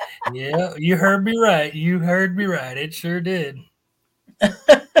 Yeah, you heard me right. It sure did.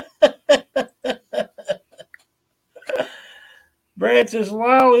 Brad says,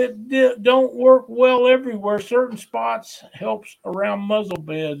 Lyle, it don't work well everywhere. Certain spots helps around muzzle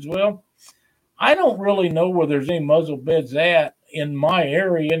beds. Well, I don't really know where there's any muzzle beds at in my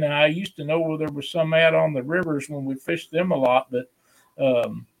area. And I used to know where there was some at on the rivers when we fished them a lot. But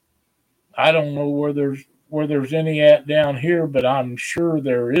I don't know where there's any at down here, but I'm sure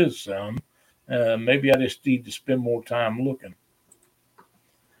there is some. Maybe I just need to spend more time looking.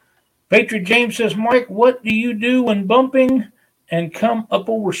 Patriot James says, Mike, what do you do when bumping and come up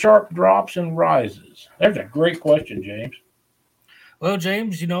over sharp drops and rises? That's a great question, James. Well,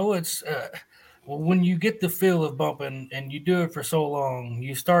 James, it's when you get the feel of bumping and you do it for so long,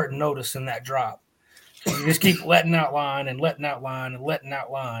 you start noticing that drop. You just keep letting out line and letting out line and letting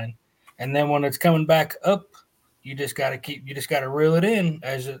out line, and then when it's coming back up, you just got to reel it in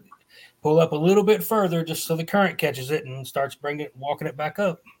as it pull up a little bit further, just so the current catches it and starts walking it back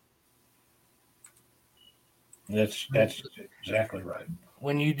up. That's exactly right.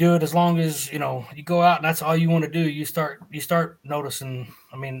 When you do it, as long as you go out and that's all you want to do, you start noticing.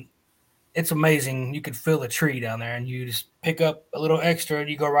 I mean, it's amazing. You could feel a tree down there, and you just pick up a little extra, and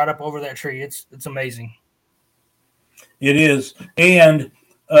you go right up over that tree. It's amazing. It is, and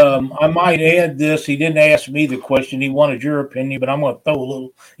I might add this. He didn't ask me the question; he wanted your opinion, but I'm going to throw a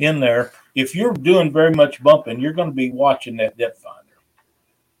little in there. If you're doing very much bumping, you're going to be watching that depth finder,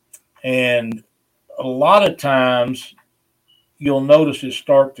 and a lot of times you'll notice it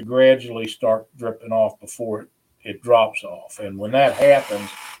start to gradually start dripping off before it drops off. And when that happens,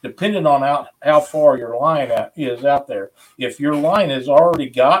 depending on how far your line is out there, if your line has already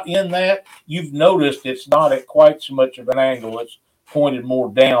got in that, you've noticed it's not at quite so much of an angle. It's pointed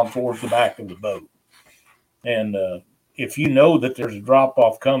more down towards the back of the boat. And if you know that there's a drop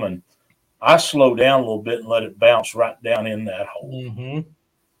off coming, I slow down a little bit and let it bounce right down in that hole. Mm-hmm.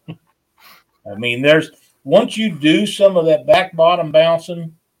 I mean, once you do some of that back bottom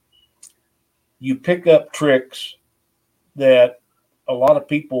bouncing, you pick up tricks that a lot of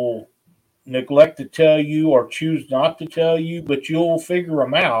people neglect to tell you or choose not to tell you, but you'll figure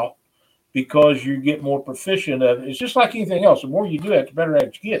them out because you get more proficient at it. It's just like anything else. The more you do it, the better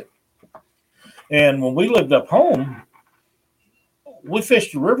at you get. And when we lived up home, we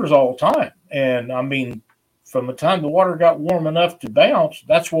fished the rivers all the time. And I mean, from the time the water got warm enough to bounce,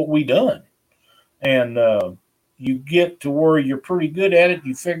 that's what we done. And you get to where you're pretty good at it.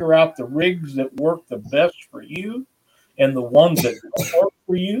 You figure out the rigs that work the best for you and the ones that don't work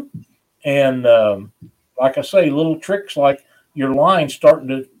for you. And like I say, little tricks like your line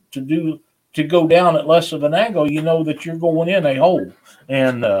starting to go down at less of an angle, you know that you're going in a hole.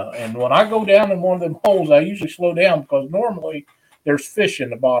 And when I go down in one of them holes, I usually slow down because normally there's fish in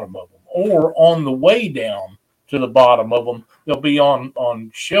the bottom of them. Or on the way down to the bottom of them, they'll be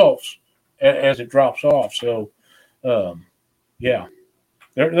on shelves as it drops off. So, yeah,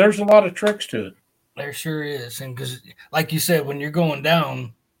 there's a lot of tricks to it. There sure is. And because, like you said, when you're going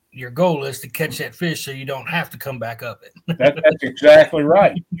down, your goal is to catch that fish so you don't have to come back up it. That's exactly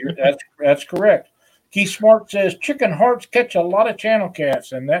right. That's correct. Keith Smart says chicken hearts catch a lot of channel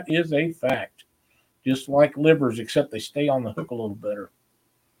cats, and that is a fact. Just like livers, except they stay on the hook a little better.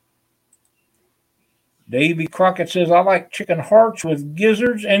 Davy Crockett says, I like chicken hearts with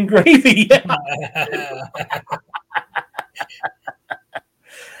gizzards and gravy.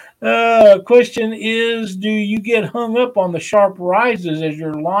 Question is, do you get hung up on the sharp rises as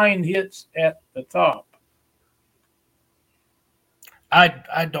your line hits at the top?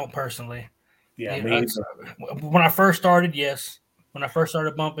 I don't personally. Yeah, when I first started, yes. When I first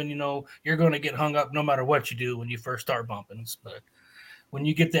started bumping, you're going to get hung up no matter what you do when you first start bumping. But when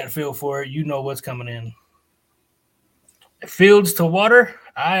you get that feel for it, you know what's coming in. Fields to water,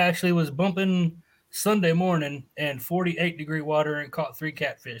 I actually was bumping Sunday morning and 48-degree water and caught 3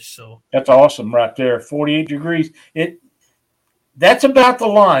 catfish. So that's awesome right there. 48 degrees. That's about the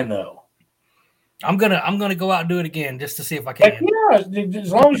line though. I'm gonna go out and do it again just to see if I can. Yeah,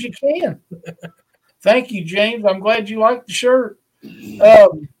 as long as you can. Thank you, James. I'm glad you like the shirt.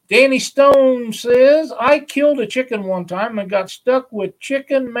 Danny Stone says, I killed a chicken one time and got stuck with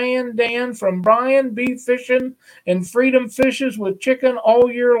Chicken Man Dan from Brian B. Fishing and Freedom Fishes with chicken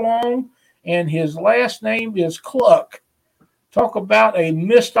all year long, and his last name is Cluck. Talk about a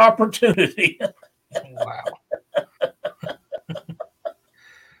missed opportunity. Wow.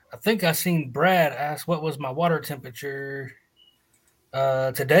 I think I seen Brad ask what was my water temperature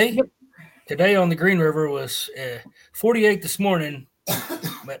today. Yep. Today on the Green River was 48 this morning.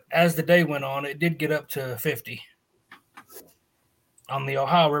 But as the day went on, it did get up to 50. On the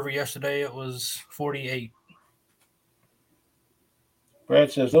Ohio River yesterday, it was 48.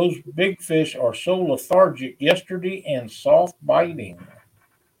 Brad says, those big fish are so lethargic yesterday and soft biting.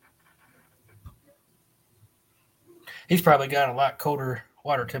 He's probably got a lot colder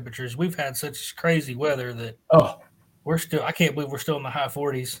water temperatures. We've had such crazy weather that I can't believe we're still in the high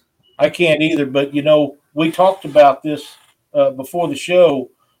 40s. I can't either, but we talked about this before the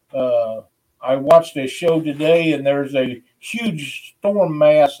show. I watched a show today, and there's a huge storm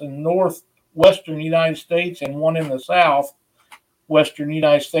mass in northwestern United States and one in the southwestern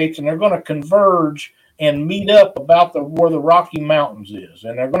United States, and they're going to converge and meet up about where the Rocky Mountains is,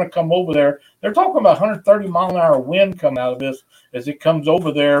 and they're going to come over there. They're talking about 130-mile-an-hour wind come out of this as it comes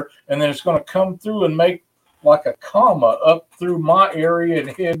over there, and then it's going to come through and make like a comma up through my area and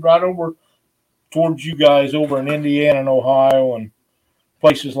head right over towards you guys over in Indiana and Ohio and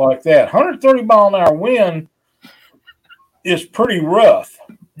places like that. 130-mile-an-hour wind is pretty rough.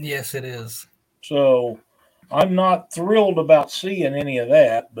 Yes, it is. So I'm not thrilled about seeing any of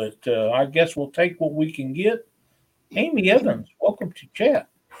that, but I guess we'll take what we can get. Amy Evans, welcome to chat.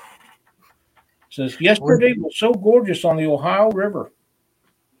 Says, yesterday was so gorgeous on the Ohio River.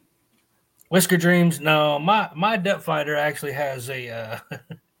 Whisker Dreams, no, my depth finder actually has a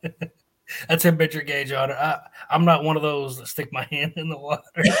a temperature gauge on it. I'm not one of those that stick my hand in the water.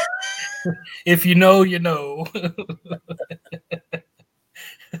 If you know, you know.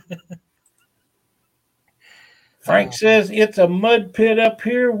 Frank says, it's a mud pit up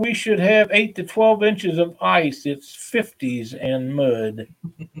here. We should have 8 to 12 inches of ice. It's 50s and mud.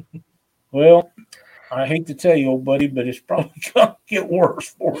 Well, I hate to tell you, old buddy, but it's probably going to get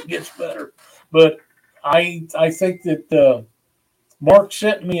worse before it gets better. But I think that Mark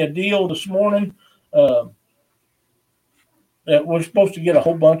sent me a deal this morning that we're supposed to get a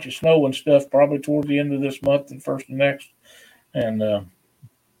whole bunch of snow and stuff probably towards the end of this month and first of next. And,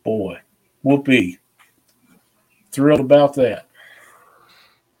 boy, whoopee. Thrilled about that.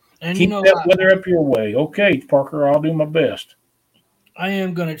 And keep that weather up your way. Okay, Parker, I'll do my best. I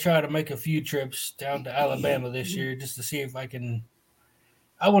am going to try to make a few trips down to Alabama this year just to see if I can.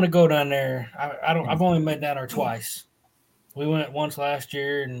 I want to go down there. I've only been down there twice. We went once last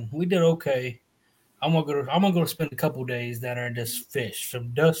year and we did okay. I'm gonna go spend a couple days down there and just fish from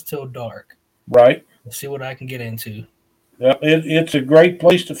dusk till dark. Right. See what I can get into. Yeah, it's a great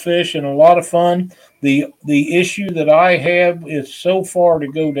place to fish and a lot of fun. The issue that I have is so far to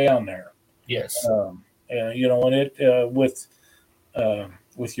go down there. Yes. And it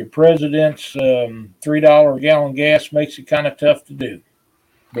with your president's $3 a gallon gas makes it kind of tough to do.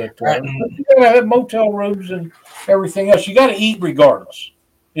 But you got to have motel rooms and everything else. You got to eat regardless.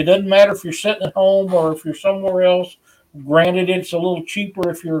 It doesn't matter if you're sitting at home or if you're somewhere else. Granted, it's a little cheaper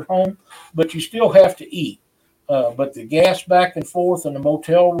if you're home, but you still have to eat. But the gas back and forth and the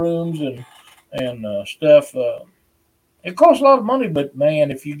motel rooms and stuff, it costs a lot of money. But,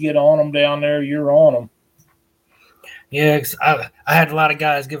 man, if you get on them down there, you're on them. Yeah, I had a lot of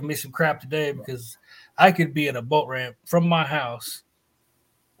guys giving me some crap today because I could be at a boat ramp from my house.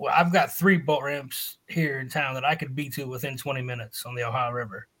 Well, I've got 3 boat ramps here in town that I could be to within 20 minutes on the Ohio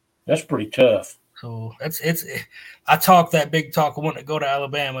River. That's pretty tough. So I talk that big talk. I want to go to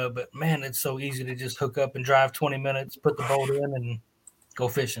Alabama, but man, it's so easy to just hook up and drive 20 minutes, put the boat in, and go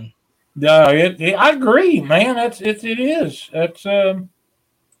fishing. Yeah, I agree, man. It is. That's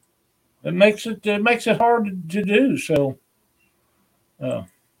it makes it hard to do. So, I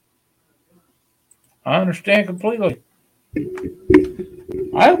understand completely.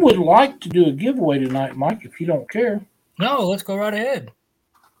 I would like to do a giveaway tonight, Mike, if you don't care. No, let's go right ahead.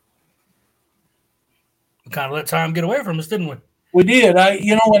 We kind of let time get away from us, didn't we? We did.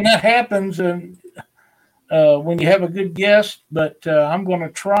 When that happens, and when you have a good guest, but I'm going to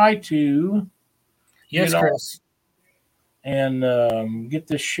try to. Yes, Chris. And get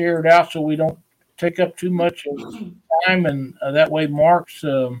this shared out so we don't take up too much of time, and that way Mark's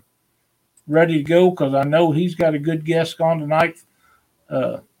ready to go because I know he's got a good guest on tonight,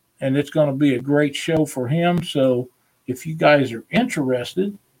 and it's going to be a great show for him. So if you guys are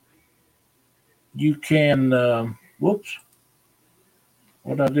interested, you can whoops.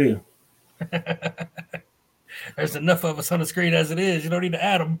 What'd I do? There's enough of us on the screen as it is. You don't need to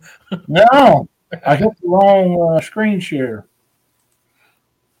add them. No, I hit the wrong screen share.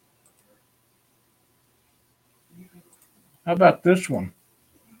 How about this one?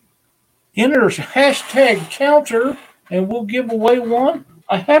 Enter #counter and we'll give away one.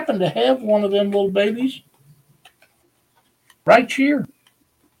 I happen to have one of them little babies right here.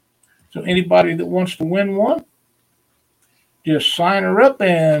 So anybody that wants to win one, just sign her up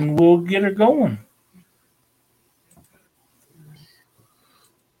and we'll get her going.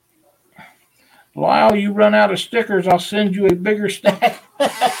 Lyle, you run out of stickers, I'll send you a bigger stack.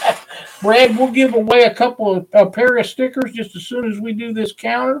 Brad, we'll give away a pair of stickers just as soon as we do this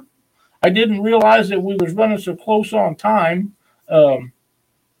counter. I didn't realize that we was running so close on time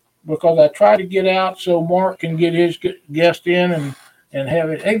because I tried to get out so Mark can get his guest in and have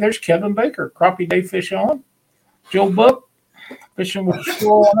it. Hey, there's Kevin Baker, Crappie Day Fish On. Joe Buck, Fishing with the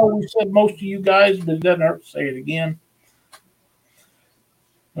Squirrel. I know we said most of you guys, but it doesn't hurt to say it again.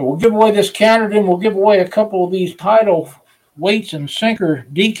 And we'll give away this counter, then we'll give away a couple of these Tidal weights and sinker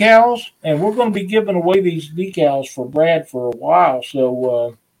decals, and we're going to be giving away these decals for Brad for a while,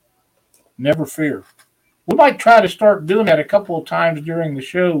 so never fear. We might try to start doing that a couple of times during the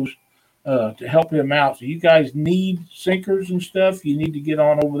shows to help him out. So you guys need sinkers and stuff, you need to get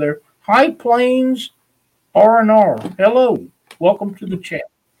on over there. High Plains R&R. Hello. Welcome to the chat.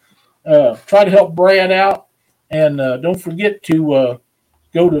 Try to help Brad out, and don't forget to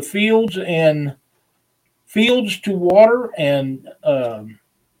go to Fields to Water and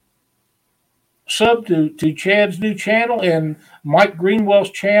sub to Chad's new channel, and Mike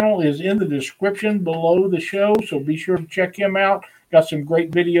Greenwell's channel is in the description below the show, so be sure to check him out. Got some great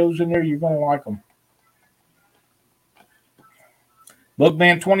videos in there. You're going to like them.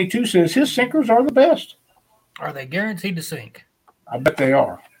 Bugman22 says his sinkers are the best. Are they guaranteed to sink? I bet they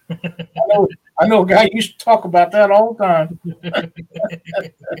are. I know a guy used to talk about that all the time.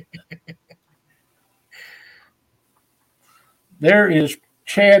 There is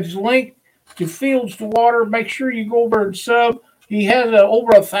Chad's link to Fields to Water. Make sure you go over and sub. He has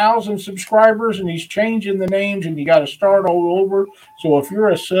over 1,000 subscribers, and he's changing the names, and you got to start all over. So if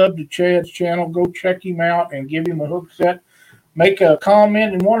you're a sub to Chad's channel, go check him out and give him a hook set. Make a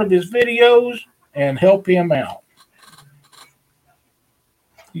comment in one of his videos and help him out.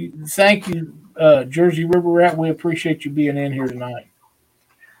 Thank you, Jersey River Rat. We appreciate you being in here tonight.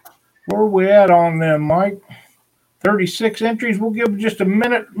 Where are we at on them, Mike? 36 entries. We'll give just a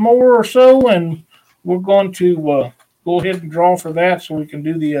minute more or so, and we're going to go ahead and draw for that so we can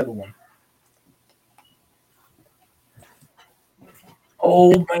do the other one.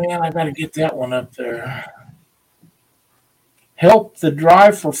 Oh, man, I got to get that one up there. Help the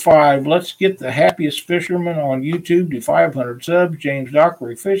drive for 5. Let's get the happiest fisherman on YouTube to 500 subs. James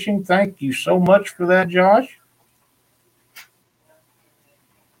Dockery Fishing. Thank you so much for that, Josh.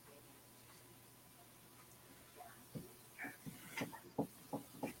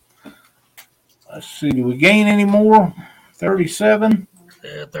 Let's see. Do we gain any more? 37?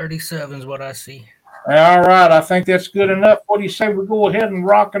 37 is what I see. All right. I think that's good enough. What do you say we go ahead and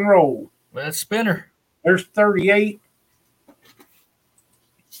rock and roll? That's spinner. There's 38.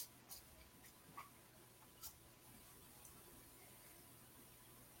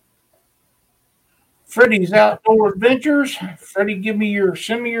 Freddie's Outdoor Adventures. Freddie, send me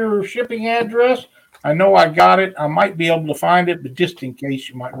your shipping address. I know I got it. I might be able to find it, but just in case,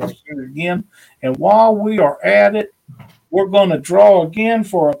 you might want to send it again. And while we are at it, we're going to draw again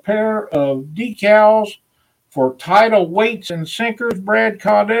for a pair of decals for Tidal weights and sinkers, Brad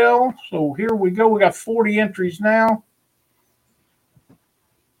Caudell. So here we go. We got 40 entries now.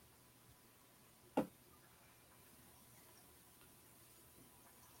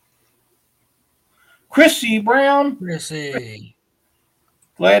 Chrissy Brown. Chrissy.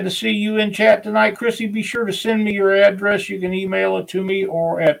 Glad to see you in chat tonight. Chrissy, be sure to send me your address. You can email it to me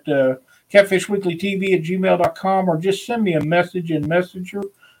or at catfishweeklytv@gmail.com, or just send me a message in Messenger,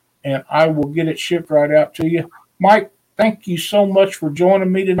 and I will get it shipped right out to you. Mike, thank you so much for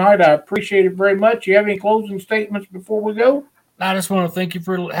joining me tonight. I appreciate it very much. You have any closing statements before we go? I just want to thank you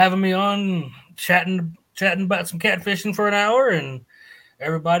for having me on, chatting about some catfishing for an hour, and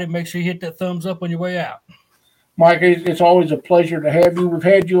everybody, make sure you hit that thumbs up on your way out. Mike, it's always a pleasure to have you. We've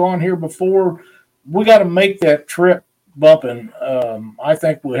had you on here before. We got to make that trip bumping. I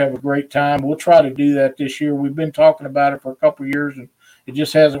think we'll have a great time. We'll try to do that this year. We've been talking about it for a couple of years, and it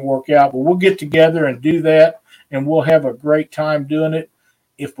just hasn't worked out. But we'll get together and do that, and we'll have a great time doing it.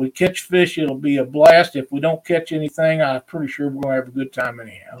 If we catch fish, it'll be a blast. If we don't catch anything, I'm pretty sure we're going to have a good time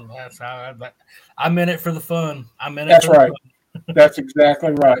anyhow. I'm in it for the fun. That's right. That's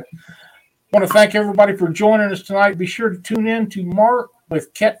exactly right. I want to thank everybody for joining us tonight. Be sure to tune in to Mark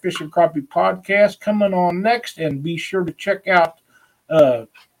with Catfish and Crappie Podcast coming on next, and be sure to check out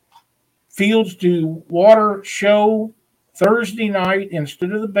Fields to Water show Thursday night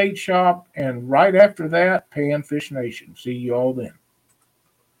instead of the bait shop, and right after that, Panfish Nation. See you all then.